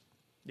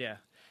 Yeah,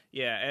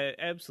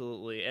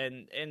 absolutely.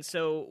 And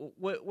so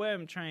what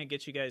I'm trying to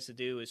get you guys to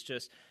do is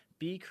just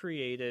be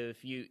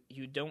creative. You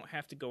don't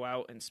have to go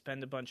out and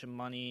spend a bunch of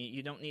money.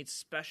 You don't need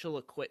special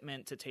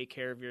equipment to take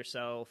care of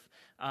yourself.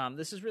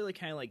 This is really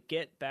kind of like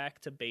get back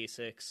to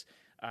basics.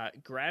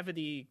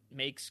 Gravity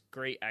makes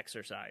great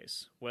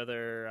exercise,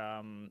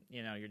 whether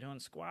you're doing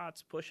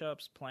squats,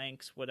 push-ups,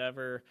 planks,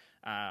 whatever.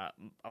 A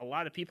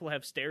lot of people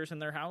have stairs in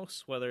their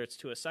house, whether it's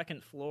to a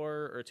second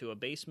floor or to a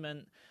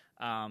basement.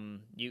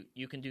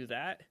 You can do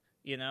that,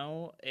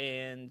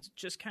 and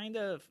just kind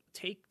of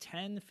take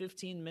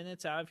 10-15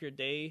 minutes out of your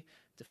day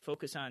to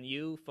focus on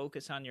you,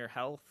 focus on your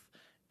health,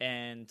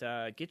 and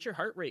get your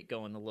heart rate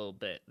going a little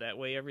bit. That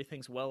way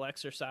everything's well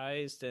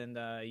exercised, and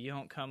you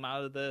don't come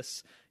out of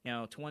this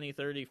 20,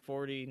 30,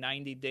 40,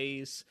 90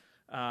 days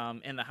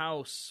in the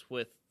house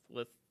with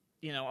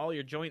all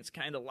your joints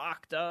kind of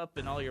locked up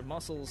and all your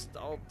muscles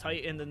all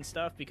tightened and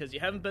stuff because you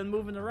haven't been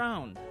moving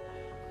around.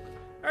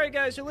 All right,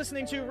 guys, you're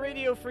listening to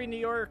Radio Free New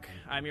York.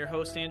 I'm your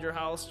host, Andrew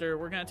Hollister.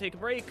 We're going to take a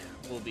break.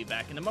 We'll be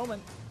back in a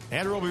moment.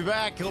 Andrew will be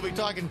back. He'll be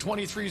talking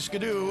 23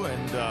 Skidoo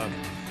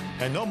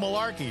and no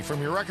malarkey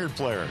from your record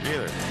player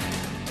either.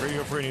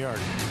 Radio Free New York.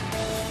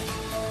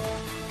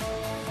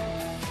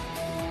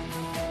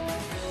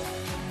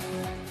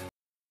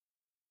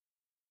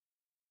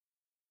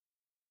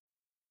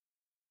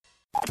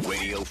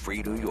 Radio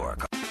Free New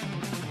York.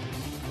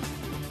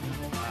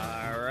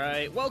 All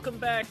right, welcome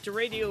back to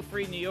Radio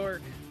Free New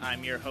York.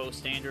 I'm your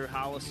host, Andrew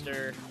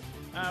Hollister.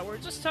 We're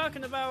just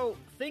talking about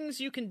things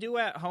you can do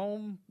at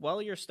home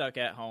while you're stuck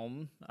at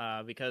home,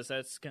 because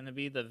that's going to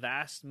be the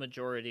vast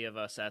majority of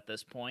us at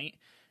this point.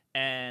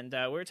 And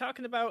we're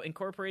talking about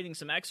incorporating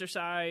some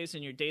exercise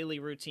in your daily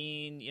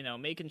routine,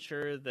 making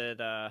sure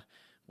that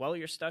while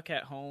you're stuck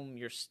at home,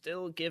 you're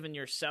still giving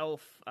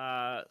yourself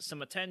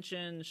some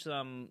attention,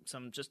 some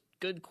just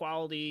good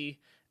quality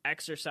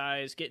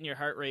exercise, getting your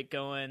heart rate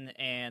going.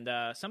 And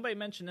somebody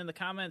mentioned in the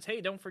comments,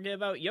 hey, don't forget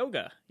about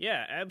yoga.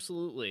 Yeah,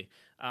 absolutely.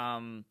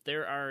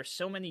 There are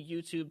so many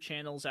YouTube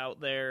channels out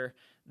there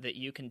that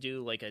you can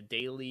do like a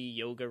daily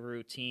yoga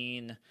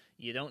routine.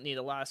 You don't need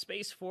a lot of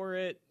space for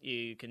it.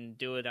 You can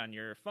do it on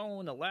your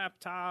phone, a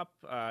laptop,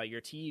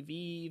 your TV,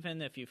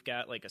 even if you've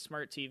got like a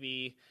smart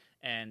TV,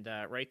 and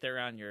right there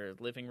on your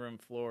living room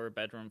floor,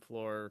 bedroom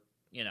floor,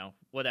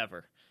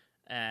 whatever.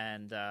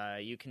 And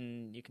you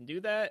can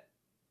do that.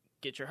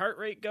 Get your heart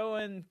rate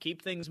going,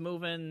 keep things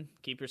moving,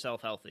 keep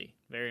yourself healthy.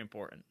 Very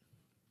important.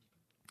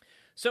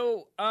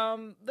 So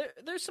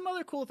there's some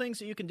other cool things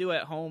that you can do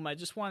at home. I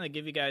just want to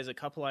give you guys a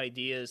couple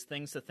ideas,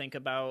 things to think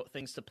about,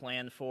 things to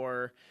plan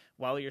for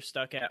while you're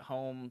stuck at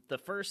home. The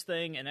first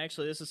thing, and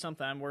actually this is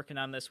something I'm working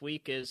on this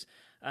week, is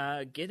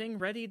getting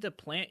ready to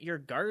plant your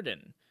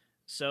garden.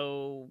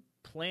 So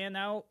plan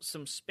out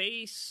some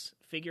space,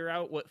 figure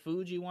out what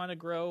food you want to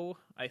grow.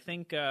 I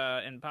think,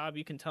 and Bob,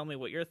 you can tell me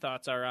what your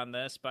thoughts are on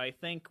this, but I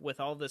think with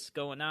all this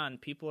going on,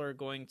 people are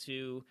going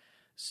to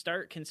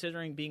start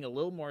considering being a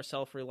little more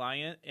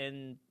self-reliant,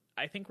 and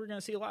I think we're going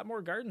to see a lot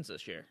more gardens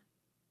this year.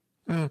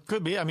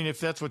 Could be. I mean, if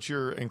that's what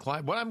you're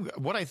inclined.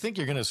 What I think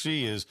you're going to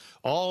see is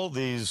all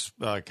these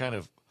kind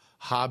of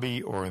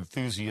hobby or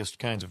enthusiast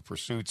kinds of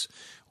pursuits,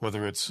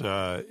 whether it's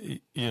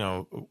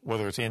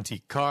whether it's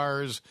antique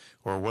cars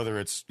or whether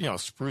it's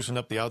sprucing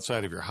up the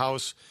outside of your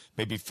house,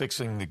 maybe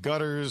fixing the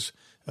gutters,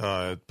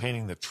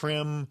 painting the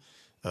trim,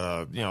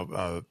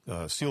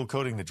 seal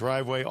coating the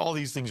driveway. All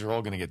these things are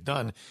all going to get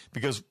done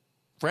because,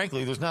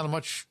 frankly, there's not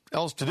much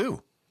else to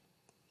do.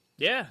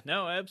 Yeah,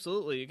 no,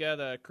 absolutely. You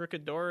got a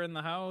crooked door in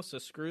the house, a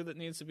screw that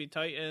needs to be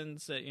tightened,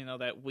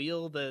 that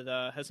wheel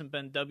that hasn't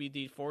been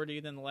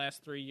WD-40'd in the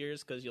last 3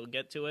 years because you'll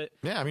get to it.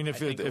 Yeah, I mean, I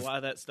think a lot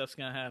of that stuff's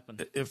going to happen.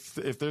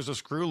 If there's a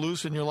screw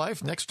loose in your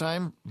life, next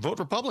time, vote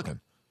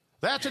Republican.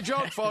 That's a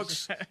joke,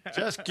 folks.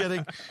 Just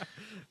kidding.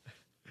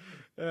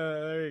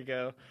 There you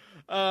go.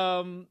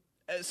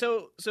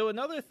 So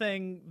another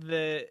thing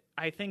that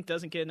I think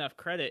doesn't get enough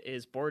credit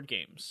is board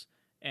games.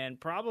 And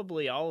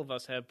probably all of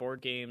us have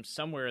board games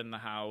somewhere in the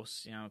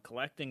house,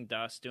 collecting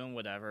dust, doing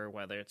whatever,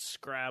 whether it's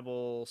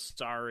Scrabble,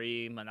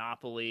 Sorry,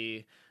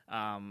 Monopoly.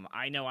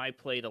 I know I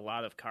played a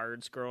lot of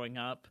cards growing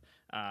up.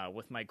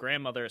 With my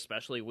grandmother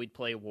especially, we'd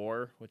play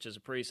War, which is a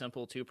pretty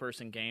simple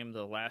two-person game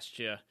that'll last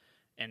you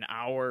an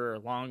hour or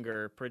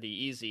longer pretty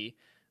easy.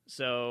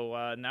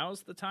 So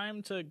now's the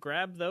time to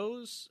grab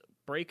those,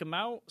 break them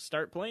out,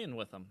 start playing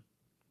with them.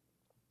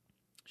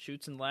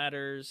 Chutes and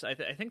Ladders. I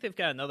think they've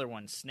got another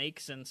one,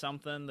 Snakes and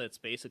something, that's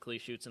basically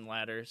Chutes and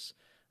Ladders.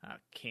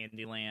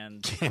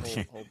 Candyland,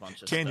 whole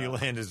bunch of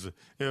Candyland stuff.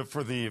 is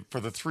for the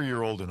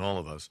 3-year-old in all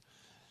of us.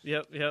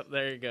 Yep,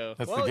 there you go.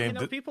 That's the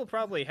game people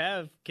probably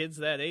have kids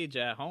that age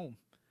at home.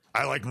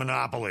 I like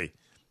Monopoly.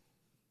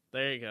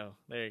 There you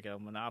go.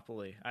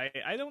 Monopoly.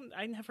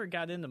 I never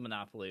got into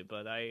Monopoly,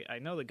 but I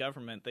know the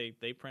government,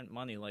 they print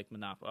money like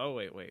Monopoly. Oh,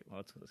 wait.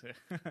 What's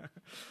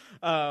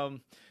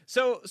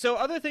So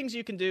other things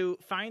you can do,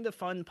 find a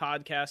fun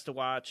podcast to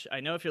watch. I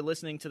know if you're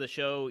listening to the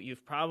show,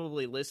 you've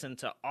probably listened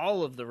to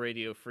all of the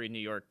Radio Free New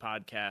York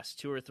podcasts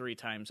 2 or 3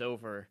 times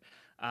over.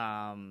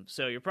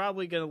 So you're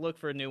probably going to look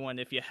for a new one.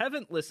 If you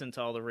haven't listened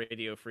to all the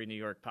Radio Free New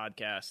York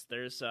podcasts,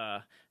 there's,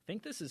 I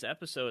think this is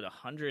episode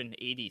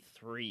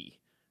 183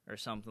 or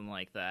something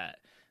like that.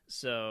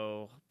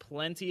 So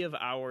plenty of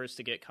hours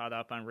to get caught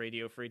up on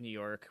Radio Free New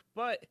York.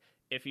 But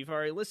if you've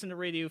already listened to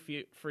Radio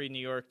Free New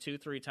York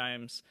 2-3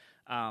 times,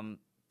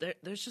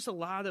 there's just a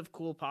lot of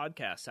cool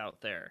podcasts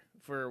out there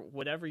for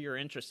whatever you're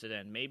interested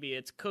in. Maybe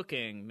it's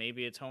cooking,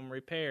 maybe it's home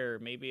repair,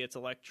 maybe it's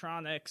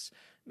electronics,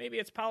 maybe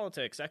it's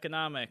politics,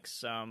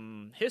 economics,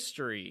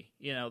 history.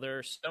 There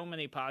are so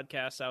many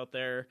podcasts out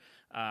there.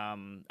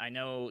 I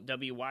know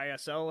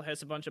WYSL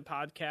has a bunch of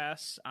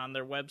podcasts on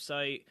their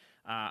website.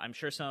 I'm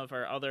sure some of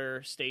our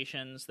other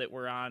stations that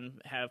we're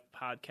on have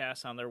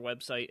podcasts on their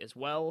website as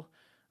well.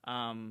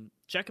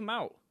 Check them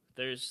out.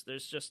 There's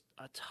just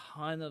a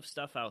ton of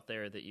stuff out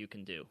there that you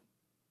can do.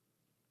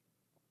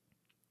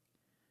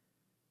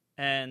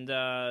 And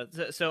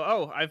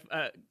I've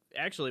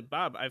actually,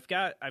 Bob, I've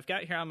got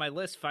here on my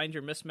list, find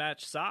your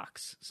mismatched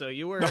socks. So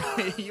you were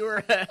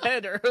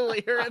ahead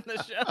earlier in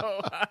the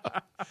show.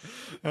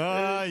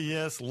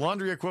 Yes,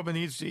 laundry equipment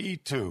needs to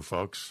eat too,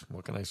 folks.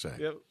 What can I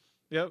say?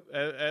 Yep,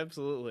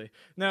 absolutely.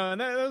 No,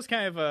 and that was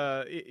kind of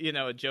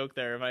a joke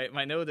there.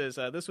 My note is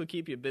this would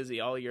keep you busy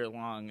all year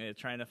long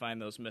trying to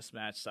find those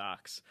mismatched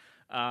socks.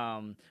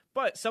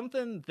 But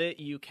something that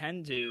you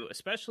can do,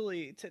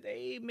 especially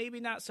today, maybe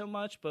not so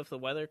much, but if the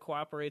weather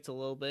cooperates a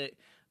little bit,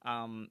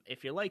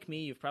 if you're like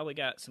me, you've probably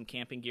got some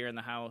camping gear in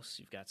the house.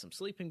 You've got some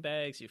sleeping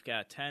bags. You've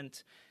got a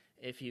tent.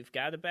 If you've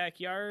got a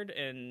backyard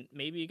and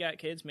maybe you got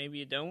kids, maybe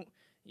you don't,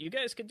 you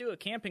guys could do a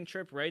camping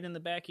trip right in the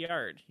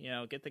backyard.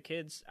 Get the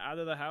kids out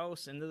of the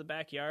house, into the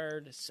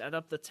backyard, set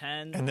up the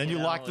tent. And then you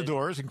lock the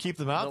doors and keep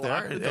them out there.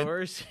 Lock the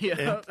doors,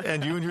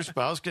 and you and your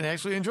spouse can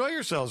actually enjoy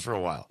yourselves for a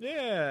while.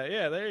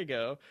 Yeah, there you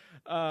go.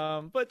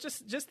 But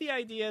just the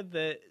idea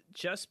that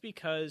just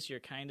because you're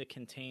kind of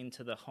contained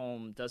to the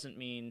home doesn't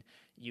mean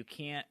you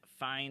can't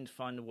find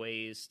fun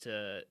ways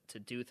to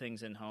do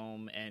things in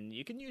home, and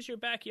you can use your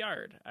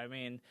backyard. I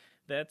mean,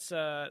 that's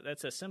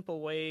a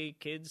simple way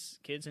kids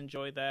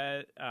enjoy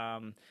that.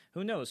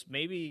 Who knows?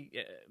 Maybe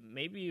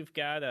you've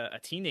got a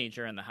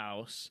teenager in the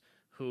house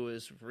who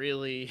is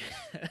really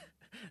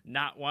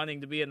not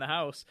wanting to be in the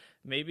house.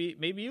 Maybe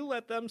you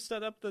let them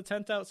set up the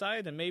tent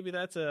outside, and maybe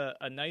that's a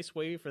nice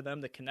way for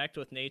them to connect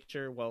with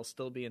nature while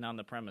still being on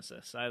the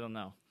premises. I don't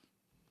know.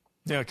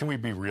 Yeah, can we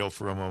be real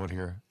for a moment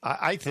here?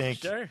 I think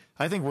Sure.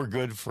 I think we're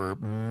good for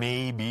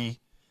maybe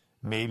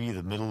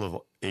the middle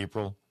of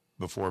April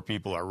before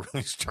people are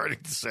really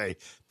starting to say,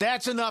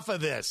 that's enough of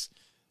this.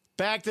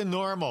 Back to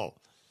normal.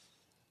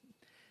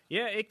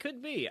 Yeah, it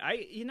could be.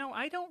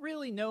 I don't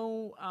really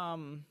know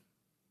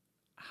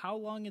how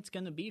long it's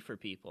going to be for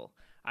people.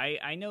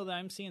 I know that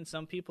I'm seeing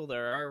some people that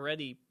are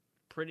already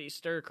pretty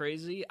stir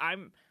crazy.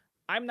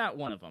 I'm not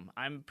one of them.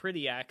 I'm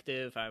pretty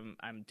active.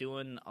 I'm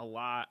doing a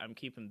lot. I'm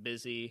keeping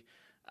busy.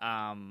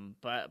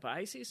 But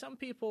I see some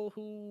people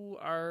who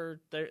are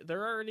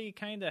they're already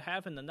kind of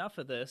having enough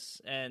of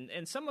this, and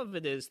some of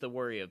it is the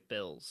worry of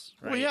bills.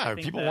 Right? Well, yeah,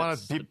 people want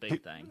to. The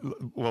big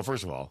thing. Well,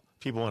 first of all,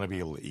 people want to be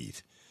able to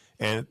eat,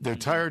 and they're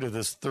tired of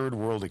this third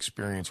world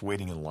experience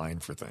waiting in line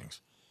for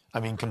things. I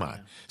mean, come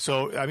on.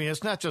 So, I mean,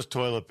 it's not just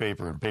toilet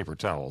paper and paper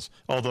towels,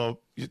 although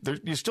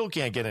you still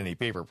can't get any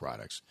paper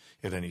products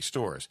at any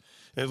stores,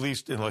 at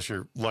least unless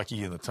you're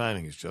lucky and the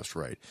timing is just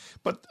right.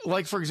 But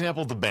like, for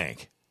example, the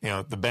bank.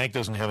 The bank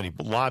doesn't have any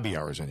lobby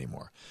hours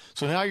anymore.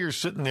 So now you're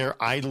sitting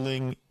there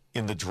idling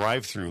in the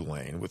drive-through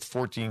lane with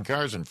 14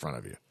 cars in front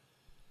of you.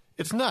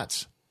 It's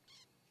nuts.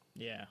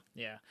 Yeah.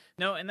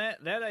 No, and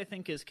that I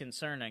think is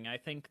concerning. I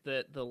think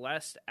that the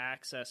less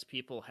access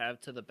people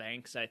have to the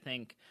banks, I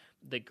think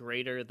the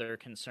greater their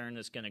concern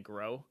is going to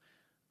grow.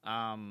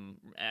 I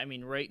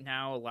mean, right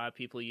now, a lot of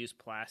people use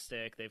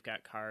plastic. They've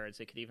got cards.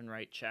 They could even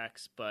write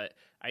checks. But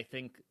I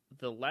think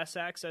the less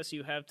access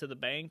you have to the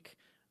bank,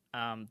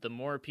 the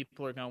more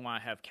people are going to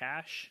want to have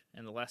cash,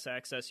 and the less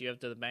access you have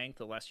to the bank,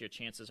 the less your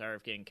chances are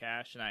of getting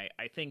cash. And I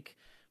think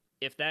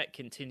if that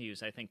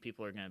continues, I think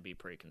people are going to be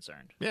pretty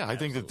concerned. Yeah, I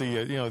think that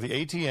the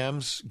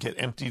ATMs get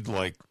emptied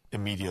like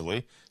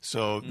immediately.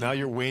 So now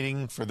you're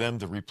waiting for them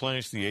to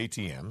replenish the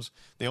ATMs.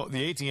 The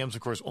ATMs,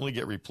 of course, only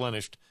get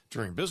replenished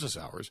during business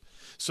hours.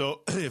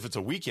 So if it's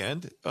a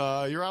weekend,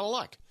 you're out of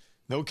luck.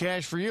 No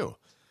cash for you.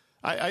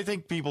 I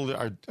think people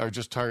are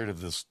just tired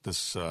of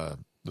this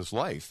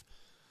life.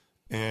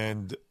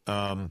 And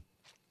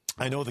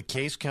I know the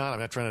case count. I'm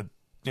not trying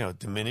to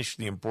diminish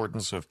the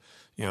importance of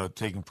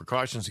taking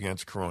precautions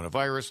against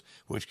coronavirus,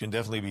 which can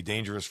definitely be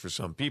dangerous for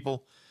some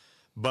people.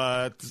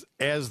 But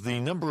as the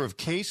number of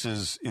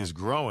cases is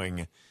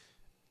growing,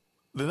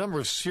 the number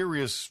of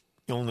serious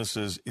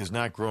illnesses is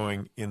not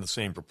growing in the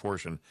same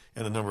proportion,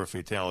 and the number of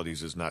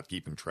fatalities is not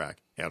keeping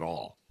track at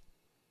all.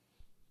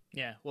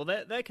 Yeah, well,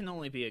 that can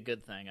only be a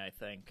good thing, I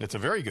think. It's a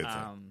very good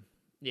thing.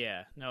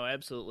 Yeah, no,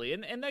 absolutely.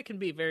 And that can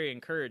be very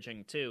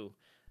encouraging, too,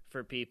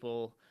 for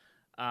people.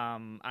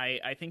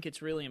 I think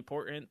it's really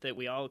important that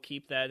we all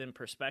keep that in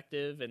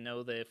perspective and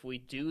know that if we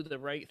do the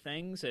right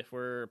things, if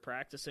we're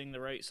practicing the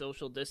right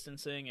social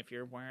distancing, if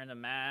you're wearing a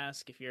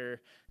mask, if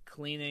you're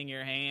cleaning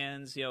your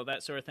hands,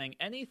 that sort of thing,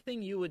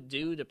 anything you would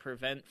do to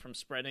prevent from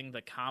spreading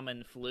the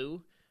common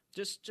flu,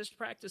 just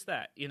practice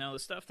that. The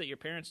stuff that your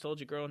parents told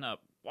you growing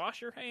up.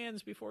 Wash your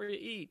hands before you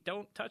eat.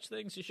 Don't touch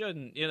things you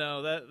shouldn't.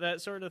 That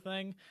sort of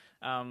thing.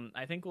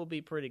 I think we'll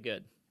be pretty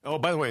good. Oh,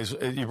 by the way,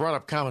 you brought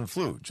up common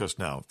flu just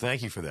now.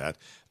 Thank you for that.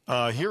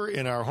 Here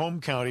in our home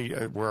county,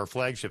 where our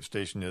flagship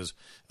station is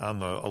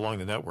along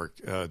the network,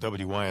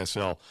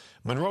 WYSL,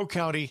 Monroe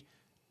County,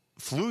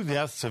 flu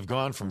deaths have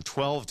gone from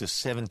 12 to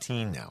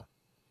 17 now.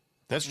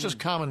 That's just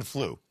common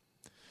flu.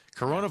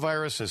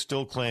 Coronavirus has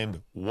still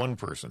claimed one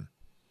person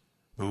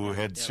who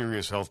had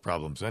serious health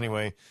problems.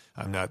 Anyway,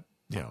 I'm not,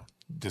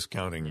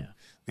 discounting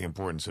the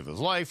importance of his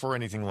life or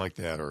anything like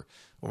that,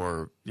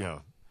 or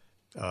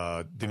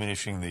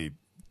diminishing the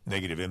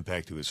negative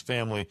impact to his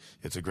family.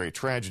 It's a great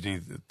tragedy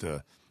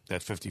that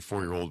that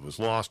 54-year-old was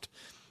lost.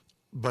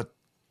 But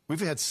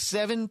we've had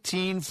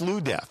 17 flu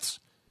deaths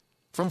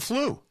from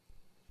flu.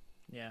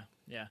 Yeah.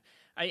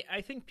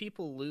 I think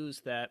people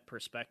lose that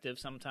perspective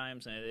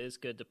sometimes, and it is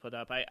good to put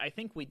up. I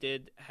think we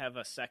did have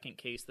a second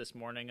case this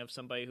morning of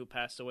somebody who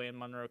passed away in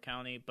Monroe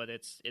County, but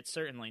it's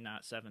certainly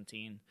not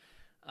 17.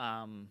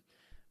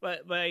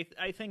 But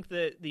I think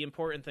that the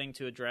important thing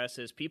to address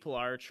is people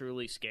are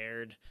truly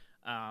scared.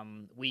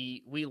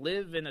 We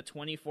live in a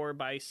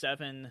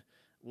 24/7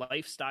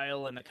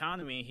 lifestyle and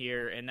economy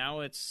here, and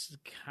now it's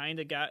kind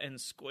of gotten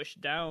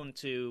squished down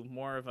to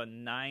more of a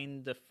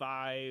 9 to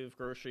 5.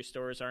 Grocery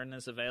stores aren't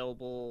as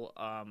available.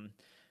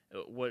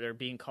 What are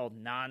being called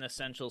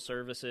non-essential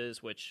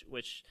services,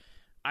 which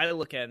I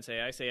look at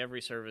and I say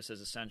every service is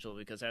essential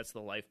because that's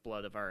the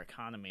lifeblood of our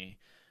economy.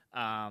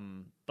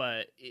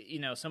 But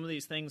some of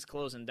these things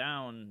closing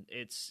down,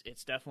 it's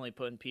definitely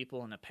putting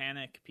people in a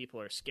panic.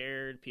 People are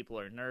scared. People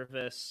are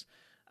nervous.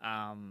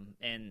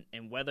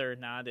 And whether or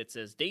not it's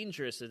as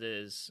dangerous it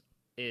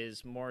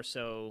is more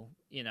so,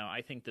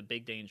 I think the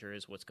big danger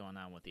is what's going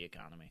on with the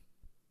economy.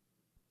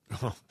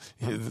 Well,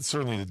 it's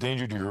certainly the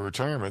danger to your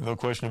retirement. No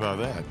question about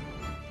that.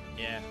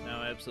 Yeah,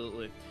 no,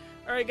 absolutely.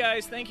 All right,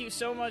 guys, thank you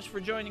so much for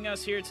joining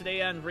us here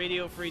today on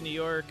Radio Free New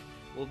York.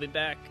 We'll be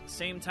back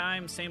same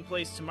time, same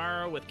place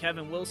tomorrow with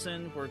Kevin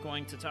Wilson. We're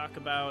going to talk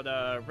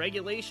about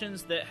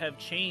regulations that have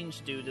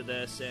changed due to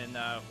this and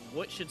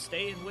what should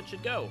stay and what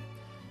should go.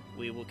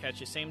 We will catch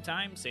you same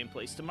time, same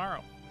place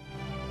tomorrow.